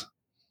nice.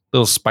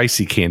 Little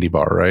spicy candy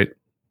bar, right?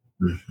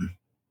 Mm-hmm.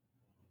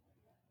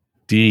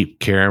 Deep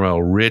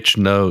caramel, rich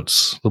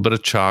notes, a little bit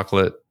of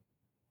chocolate.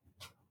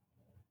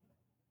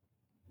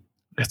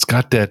 It's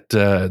got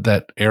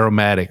that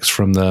aromatics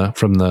from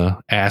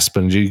the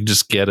aspen. You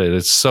just get it.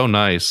 It's so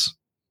nice.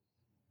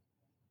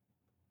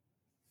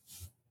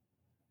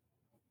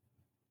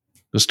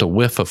 Just a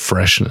whiff of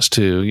freshness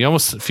too. You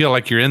almost feel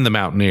like you're in the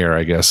mountain air,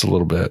 I guess, a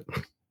little bit.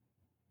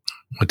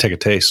 I'll take a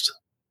taste.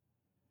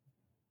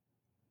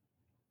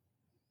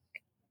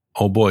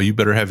 Oh boy, you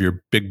better have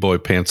your big boy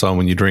pants on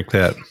when you drink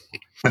that.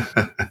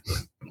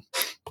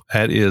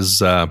 That is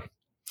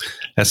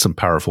that's some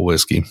powerful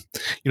whiskey.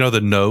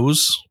 The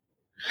nose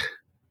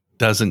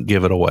doesn't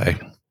give it away.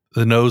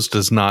 The nose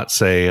does not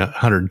say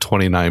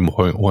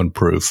 129.1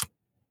 proof,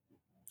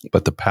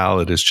 but the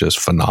palate is just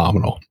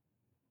phenomenal.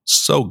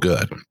 So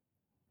good.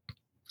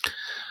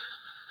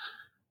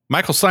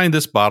 Michael signed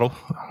this bottle.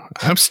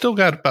 I've still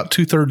got about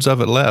 2/3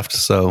 of it left.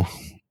 So,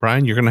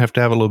 Brian, you're going to have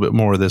a little bit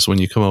more of this when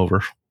you come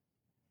over.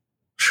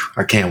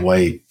 I can't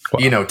wait.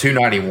 Wow.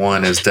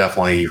 291 is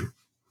definitely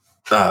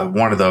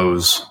one of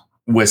those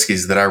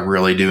whiskeys that I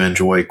really do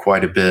enjoy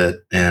quite a bit.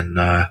 And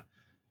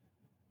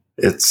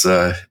it's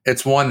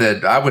one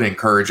that I would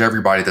encourage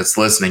everybody that's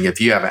listening,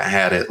 if you haven't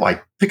had it,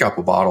 like pick up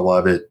a bottle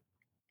of it.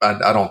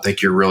 I don't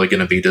think you're really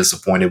going to be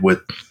disappointed with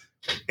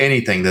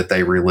anything that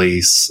they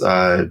release.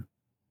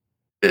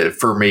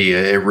 For me,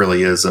 it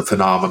really is a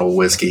phenomenal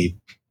whiskey.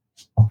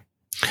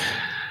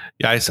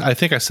 Yeah, I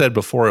think I said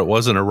before it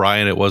wasn't a rye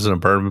and it wasn't a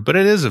bourbon, but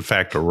it is in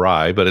fact a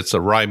rye, but it's a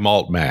rye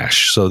malt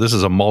mash. So this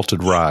is a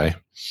malted rye,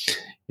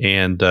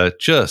 and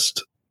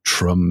just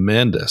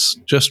tremendous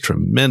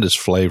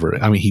flavor.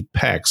 I mean, he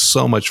packs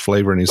so much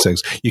flavor in these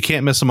things. You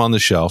can't miss them on the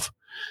shelf.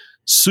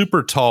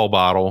 Super tall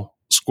bottle,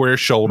 square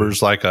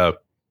shoulders, like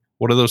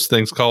what are those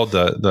things called?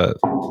 The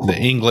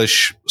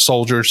English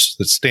soldiers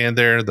that stand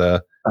there.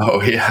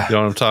 Oh yeah, you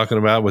know what I'm talking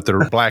about, with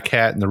their black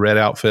hat and the red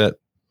outfit.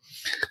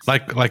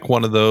 Like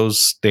one of those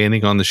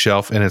standing on the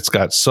shelf, and it's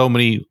got so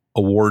many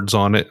awards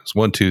on it. It's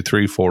 1, 2,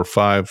 3, 4,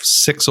 5,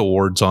 6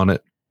 awards on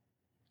it.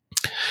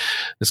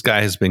 This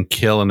guy has been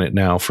killing it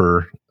now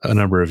for a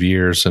number of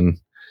years, and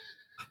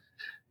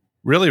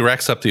really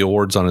racks up the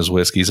awards on his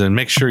whiskeys, and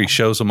makes sure he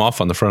shows them off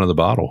on the front of the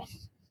bottle.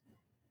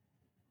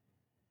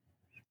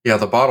 Yeah,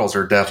 the bottles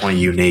are definitely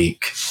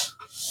unique.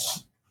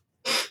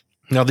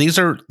 Now these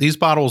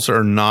bottles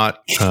are not.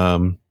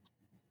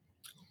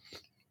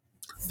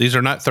 These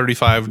are not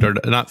 35, they're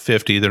not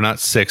 50, they're not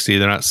 60,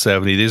 they're not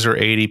 70. These are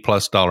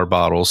 $80+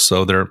 bottles.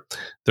 So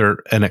they're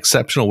an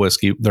exceptional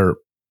whiskey. They're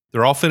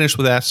all finished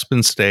with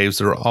aspen staves.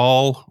 They're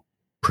all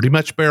pretty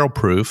much barrel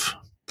proof.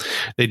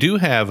 They do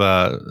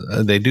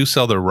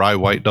sell their rye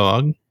white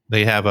dog.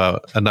 They have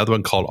another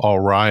one called All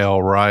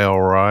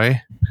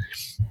Rye,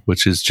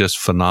 which is just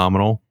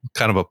phenomenal.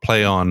 Kind of a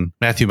play on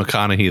Matthew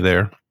McConaughey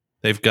there.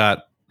 They've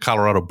got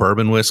Colorado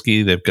bourbon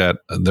whiskey. They've got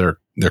their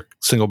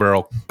single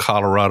barrel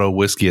Colorado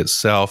whiskey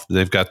itself.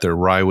 They've got their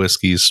rye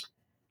whiskeys.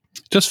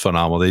 Just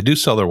phenomenal. They do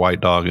sell their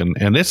white dog,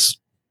 and it's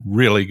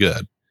really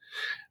good.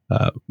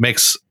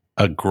 Makes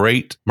a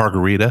great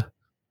margarita.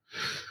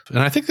 And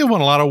I think they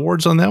won a lot of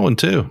awards on that one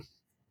too.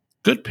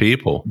 Good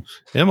people.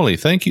 Emily,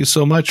 thank you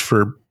so much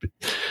for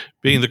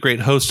being the great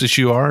hostess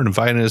you are and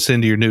inviting us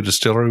into your new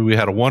distillery. We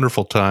had a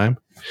wonderful time.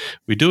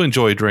 We do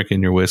enjoy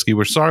drinking your whiskey.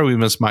 We're sorry we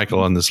missed Michael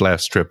on this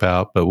last trip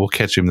out, but we'll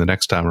catch him the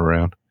next time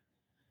around.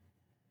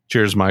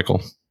 Cheers,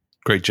 Michael.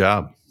 Great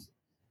job.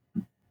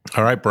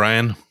 All right,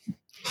 Brian,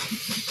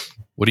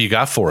 what do you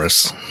got for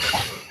us?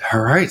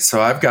 All right.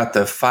 So I've got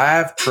the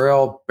 5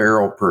 Trail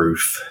Barrel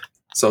Proof.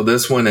 So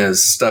this one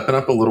is stepping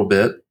up a little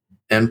bit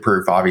in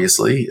proof,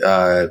 obviously.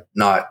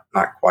 Not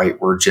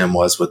quite where Jim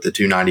was with the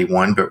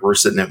 291, but we're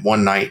sitting at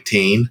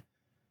 119.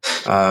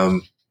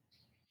 I'm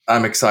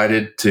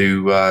excited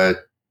to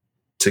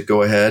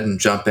go ahead and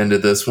jump into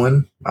this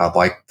one. I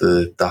like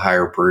the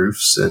higher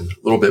proofs and a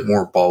little bit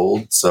more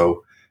bold.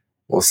 So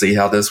we'll see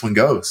how this one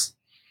goes.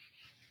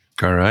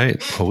 All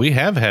right. Well, we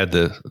have had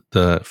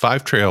the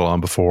 5 Trail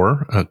on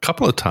before a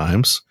couple of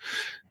times.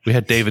 We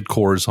had David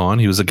Coors on.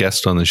 He was a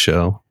guest on the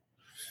show.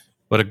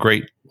 What a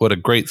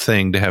great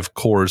thing to have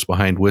Coors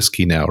behind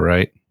whiskey now,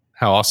 right?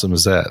 How awesome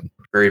is that?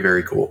 Very,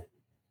 very cool.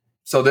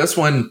 So this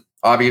one,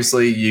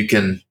 obviously, you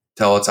can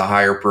tell it's a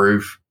higher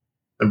proof.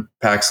 It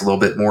packs a little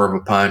bit more of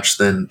a punch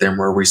than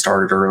where we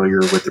started earlier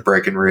with the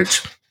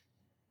Breckenridge.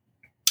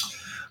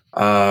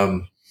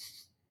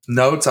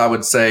 Notes, I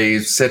would say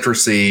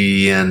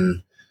citrusy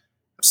and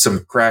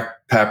some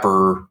cracked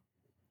pepper,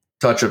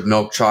 touch of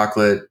milk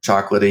chocolate,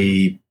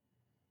 chocolatey.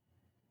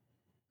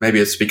 Maybe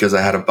it's because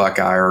I had a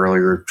Buckeye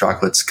earlier.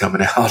 Chocolate's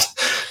coming out.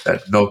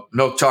 That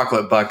milk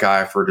chocolate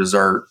Buckeye for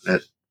dessert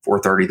at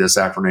 4:30 this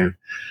afternoon.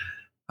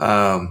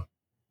 But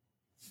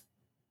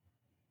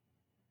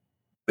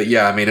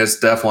yeah, I mean, it's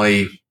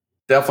definitely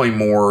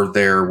more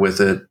there with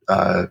it.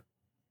 But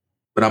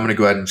I'm going to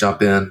go ahead and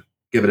jump in,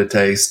 give it a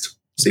taste,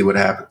 see what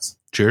happens.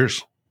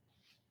 Cheers.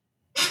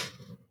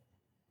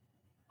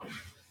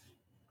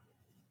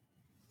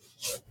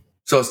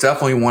 So it's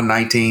definitely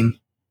 119.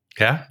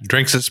 Yeah,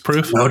 drinks its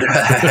proof. No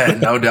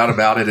doubt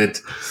about it.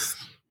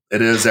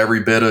 It is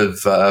every bit of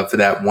for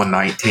that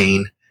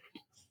 119.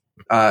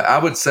 I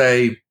would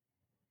say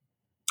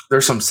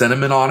there's some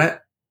cinnamon on it.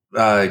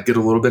 Get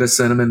a little bit of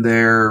cinnamon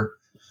there.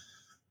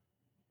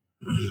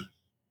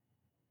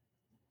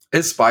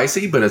 It's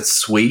spicy, but it's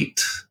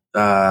sweet.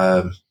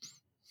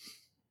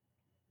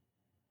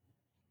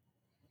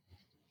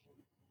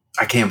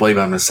 I can't believe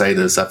I'm going to say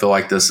this. I feel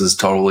like this is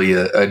totally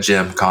a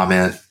Jim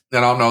comment.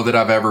 And I don't know that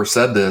I've ever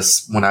said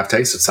this when I've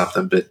tasted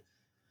something, but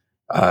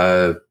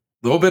a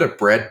little bit of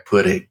bread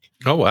pudding.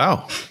 Oh,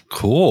 wow.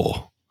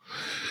 Cool.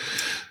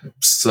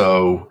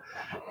 So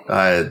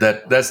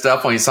that's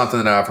definitely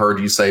something that I've heard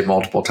you say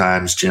multiple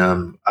times,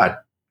 Jim. I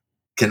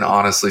can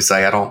honestly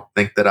say I don't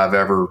think that I've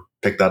ever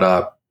picked that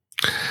up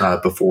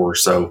before.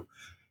 So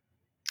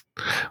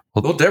a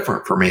little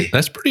different for me.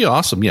 That's pretty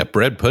awesome. Yeah,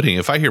 bread pudding.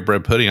 If I hear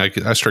bread pudding,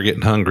 I start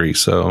getting hungry.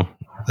 So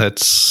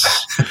that's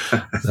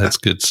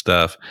good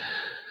stuff.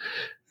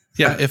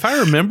 Yeah, if I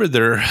remember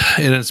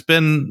and it's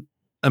been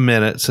a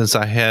minute since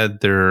I had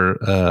their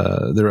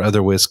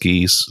other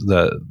whiskeys,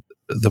 the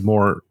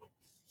more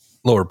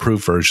lower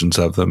proof versions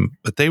of them,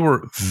 but they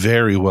were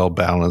very well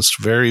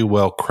balanced, very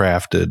well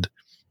crafted,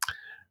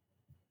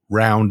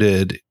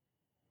 rounded,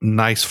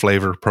 nice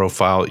flavor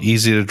profile,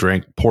 easy to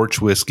drink,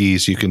 porch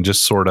whiskeys. You can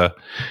just sort of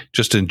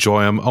just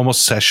enjoy them,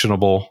 almost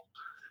sessionable.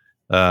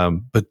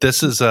 But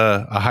this is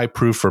a high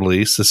proof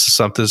release. This is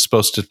something that's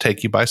supposed to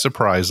take you by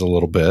surprise a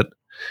little bit.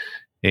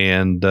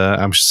 And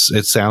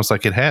it sounds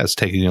like it has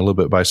taken you a little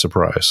bit by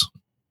surprise.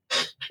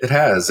 It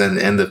has.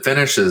 And the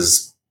finish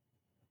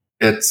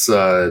it's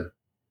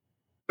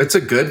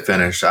a good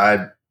finish.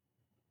 I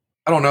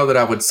don't know that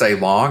I would say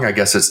long. I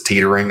guess it's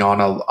teetering on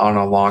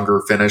a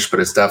longer finish, but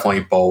it's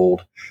definitely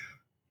bold.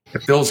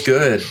 It feels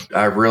good.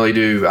 I really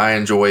do. I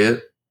enjoy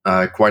it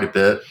quite a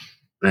bit.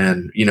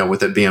 And,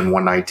 with it being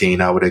 119,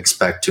 I would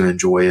expect to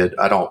enjoy it.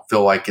 I don't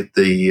feel like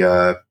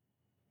the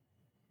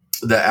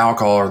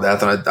alcohol or the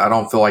ethanol, I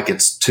don't feel like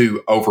it's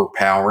too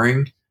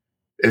overpowering.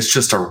 It's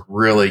just a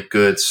really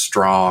good,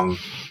 strong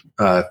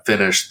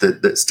finish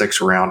that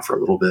sticks around for a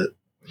little bit.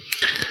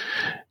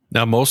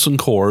 Now, Molson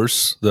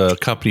Coors, the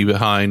company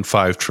behind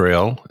Five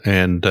Trail,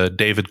 and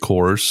David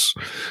Coors,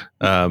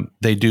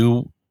 they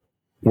do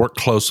work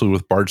closely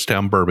with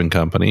Bardstown Bourbon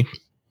Company,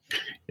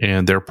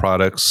 and their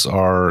products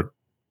are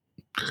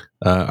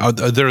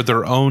they're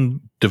their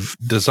own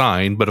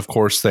design, but of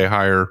course they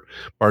hire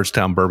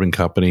Bardstown Bourbon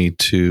Company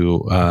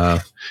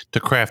to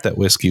craft that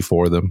whiskey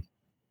for them.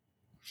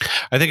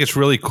 I think it's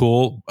really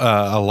cool.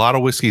 A lot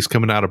of whiskeys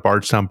coming out of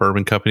Bardstown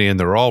Bourbon Company, and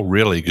they're all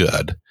really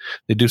good.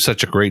 They do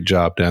such a great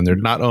job down there,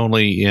 not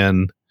only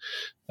in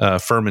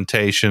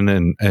fermentation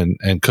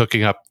and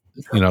cooking up,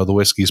 the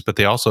whiskeys, but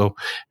they also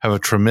have a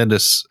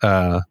tremendous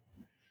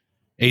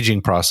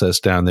aging process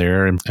down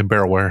there and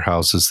barrel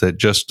warehouses that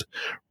just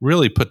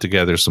really put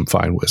together some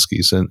fine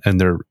whiskeys, and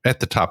they're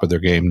at the top of their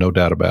game, no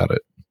doubt about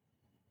it.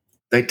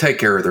 They take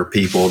care of their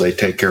people. They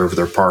take care of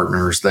their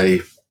partners.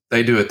 They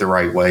do it the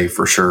right way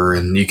for sure.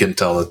 And you can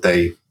tell that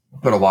they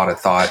put a lot of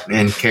thought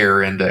and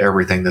care into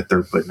everything that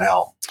they're putting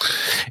out.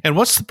 And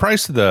what's the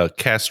price of the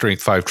cask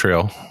strength Five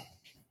Trail?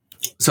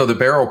 So the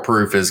barrel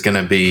proof is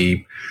going to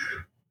be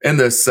in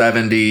the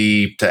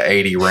 70 to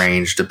 80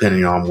 range,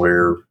 depending on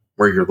where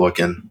you're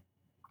looking.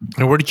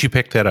 And where did you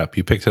pick that up?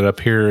 You picked it up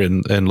here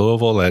in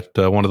Louisville at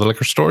one of the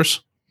liquor stores?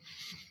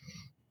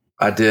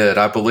 I did.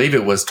 I believe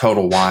it was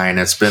Total Wine.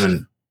 It's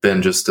been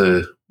just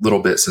a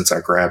little bit since I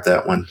grabbed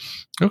that one.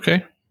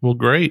 Okay. Well,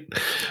 great.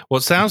 Well,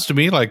 it sounds to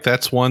me like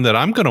that's one that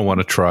I'm going to want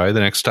to try the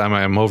next time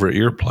I'm over at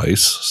your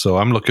place. So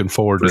I'm looking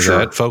forward to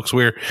that. Folks,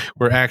 we're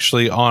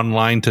actually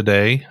online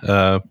today.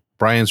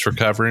 Brian's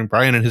recovering.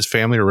 Brian and his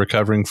family are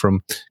recovering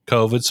from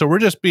COVID. So we're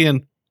just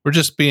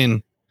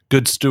being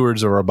good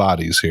stewards of our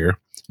bodies here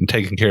and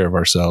taking care of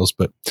ourselves.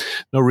 But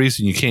no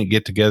reason you can't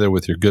get together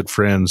with your good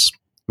friends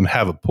and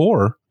have a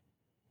pour,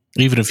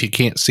 even if you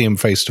can't see them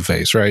face to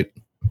face, right?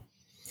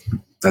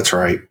 That's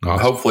right.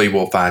 Awesome. Hopefully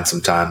we'll find some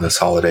time this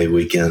holiday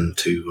weekend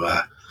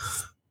to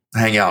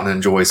hang out and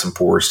enjoy some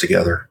pours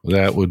together.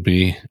 That would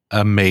be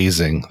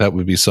amazing. That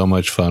would be so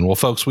much fun. Well,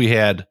 folks, we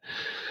had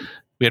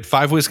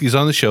 5 whiskeys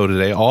on the show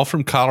today, all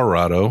from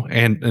Colorado,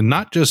 and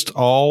not just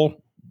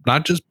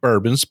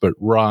bourbons, but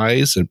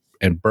ryes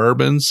and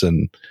bourbons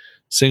and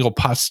single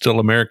pot still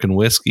American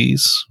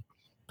whiskeys.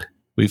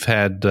 We've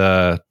had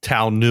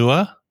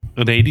Talnua,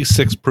 an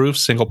 86 proof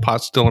single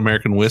pot still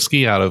American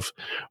whiskey out of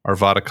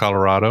Arvada,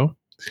 Colorado.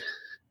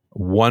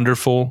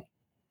 Wonderful,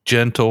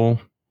 gentle,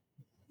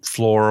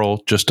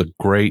 floral, just a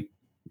great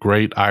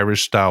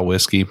Irish style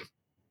whiskey.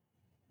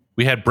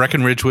 We had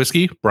Breckenridge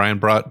whiskey. Brian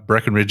brought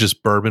Breckenridge's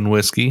bourbon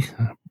whiskey.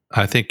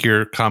 I think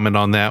your comment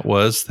on that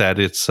was that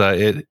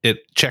it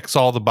checks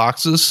all the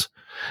boxes.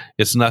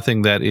 It's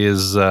nothing that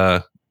is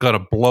going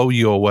to blow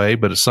you away,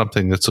 but it's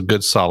something that's a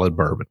good, solid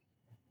bourbon.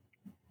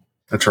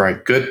 That's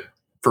right. Good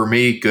for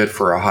me, good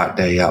for a hot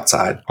day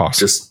outside. Awesome.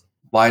 Just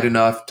light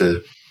enough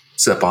to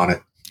sip on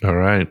it. All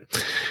right.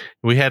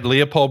 We had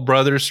Leopold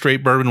Brothers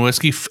straight bourbon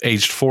whiskey,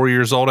 aged 4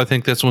 years old. I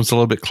think this one's a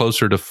little bit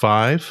closer to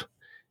 5.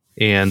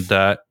 And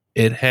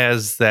it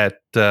has that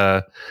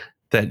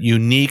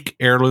unique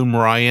heirloom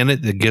rye in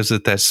it that gives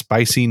it that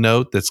spicy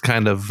note that's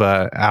kind of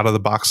out of the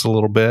box a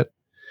little bit.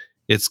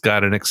 It's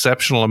got an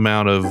exceptional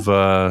amount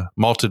of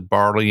malted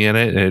barley in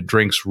it, and it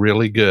drinks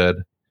really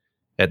good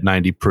at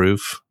 90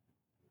 proof.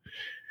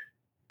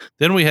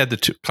 Then we had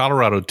the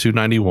Colorado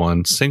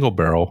 291 single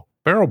barrel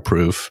barrel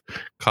proof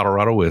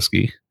Colorado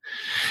whiskey.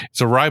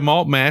 It's a rye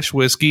malt mash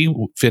whiskey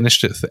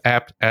finished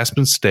at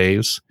Aspen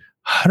Staves,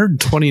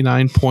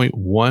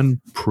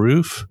 129.1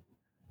 proof.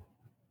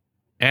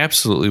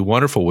 Absolutely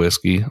wonderful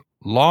whiskey.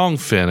 Long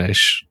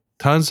finish,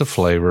 tons of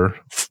flavor.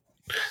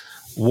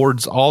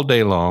 Wards all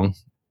day long.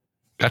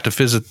 Got to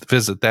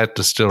visit that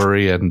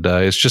distillery, and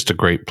it's just a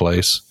great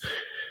place.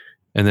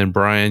 And then,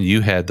 Brian,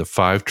 you had the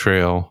 5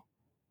 Trail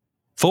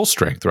full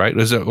strength, right?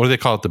 Is it, or they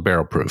call it the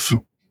barrel proof?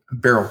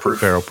 Barrel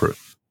proof. Barrel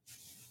proof.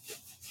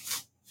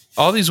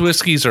 All these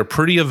whiskeys are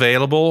pretty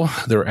available.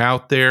 They're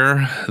out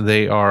there.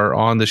 They are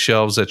on the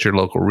shelves at your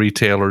local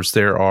retailers.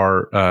 There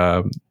are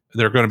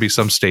going to be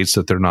some states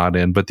that they're not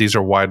in, but these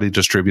are widely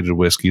distributed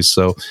whiskeys.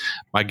 So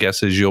my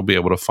guess is you'll be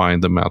able to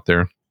find them out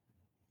there.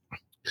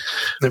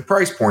 The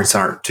price points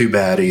aren't too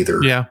bad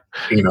either. Yeah.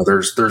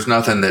 There's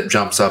nothing that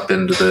jumps up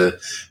into the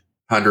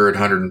 $100,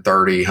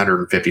 $130,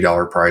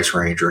 $150 price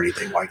range or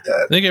anything like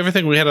that. I think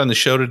everything we had on the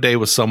show today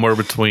was somewhere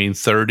between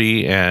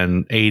 $30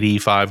 and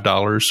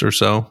 $85 or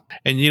so.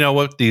 And you know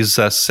what? These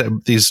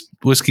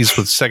whiskeys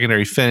with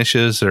secondary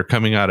finishes that are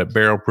coming out at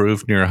barrel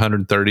proof near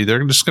 130,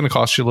 they're just going to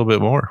cost you a little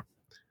bit more,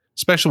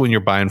 especially when you're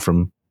buying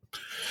from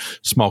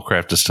small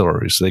craft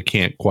distilleries. They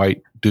can't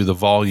quite do the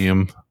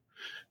volume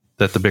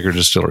that the bigger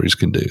distilleries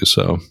can do.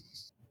 So,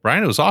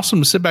 Brian, it was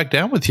awesome to sit back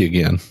down with you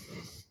again.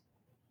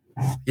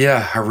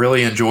 Yeah, I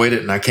really enjoyed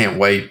it, and I can't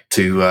wait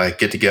to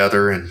get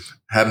together and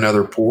have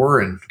another pour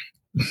and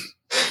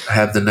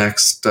have the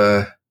next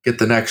get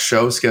the next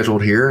show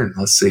scheduled here, and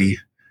let's see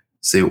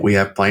what we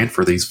have planned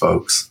for these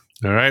folks.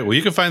 All right. Well,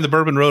 you can find the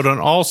Bourbon Road on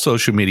all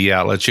social media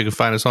outlets. You can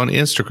find us on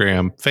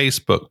Instagram,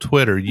 Facebook,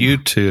 Twitter,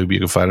 YouTube. You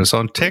can find us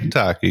on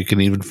TikTok. You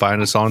can even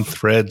find us on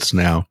Threads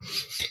now.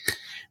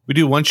 We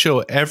do one show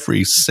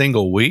every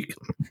single week.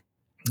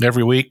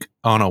 Every week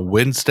on a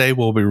Wednesday,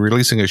 we'll be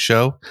releasing a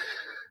show.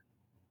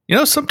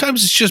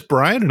 Sometimes it's just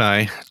Brian and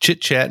I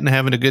chit-chatting,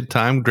 having a good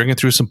time, drinking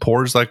through some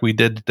pours like we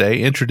did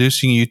today,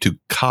 introducing you to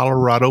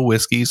Colorado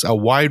whiskeys, a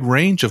wide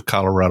range of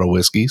Colorado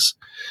whiskeys.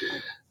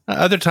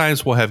 Other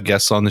times we'll have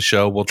guests on the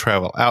show. We'll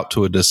travel out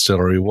to a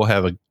distillery. We'll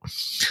have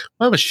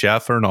a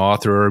chef or an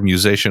author or a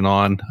musician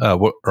on.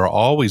 We're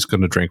always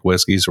going to drink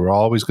whiskeys. We're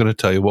always going to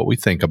tell you what we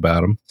think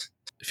about them.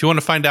 If you want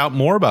to find out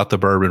more about the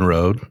Bourbon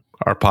Road,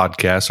 our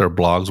podcasts, our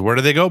blogs, where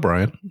do they go,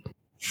 Brian?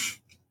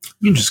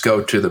 You can just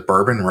go to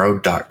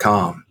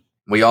thebourbonroad.com.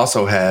 We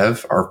also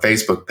have our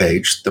Facebook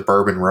page, The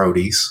Bourbon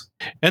Roadies.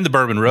 And the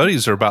Bourbon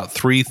Roadies are about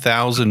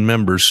 3,000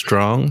 members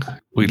strong.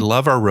 We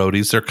love our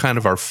roadies. They're kind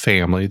of our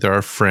family. They're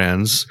our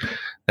friends.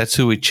 That's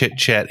who we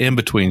chit-chat in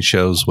between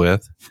shows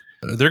with.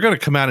 They're going to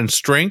come out in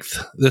strength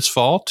this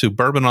fall to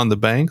Bourbon on the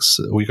Banks.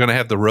 We're going to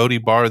have the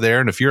roadie bar there.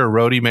 And if you're a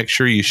roadie, make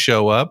sure you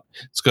show up.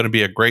 It's going to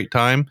be a great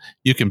time.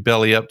 You can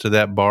belly up to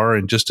that bar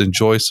and just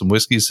enjoy some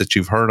whiskeys that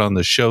you've heard on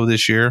the show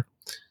this year.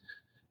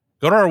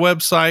 Go to our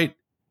website.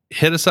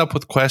 Hit us up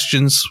with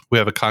questions. We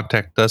have a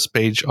contact us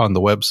page on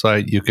the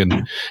website. You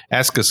can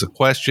ask us a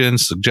question,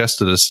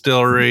 suggest a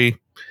distillery,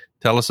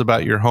 tell us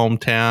about your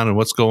hometown and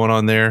what's going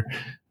on there.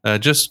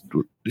 Just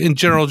in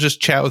general, just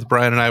chat with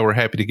Brian and I. We're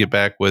happy to get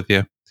back with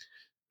you.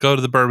 Go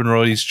to the Bourbon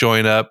Roadies,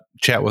 join up,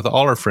 chat with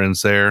all our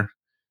friends there.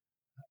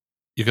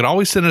 You can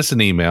always send us an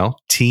email,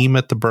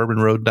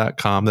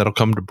 team@thebourbonroad.com. That'll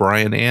come to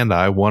Brian and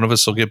I. One of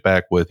us will get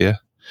back with you.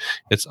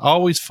 It's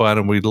always fun,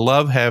 and we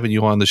love having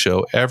you on the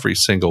show every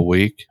single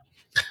week.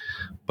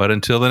 But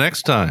until the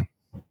next time,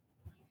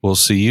 we'll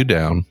see you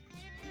down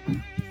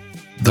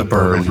the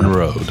Bourbon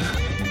Road.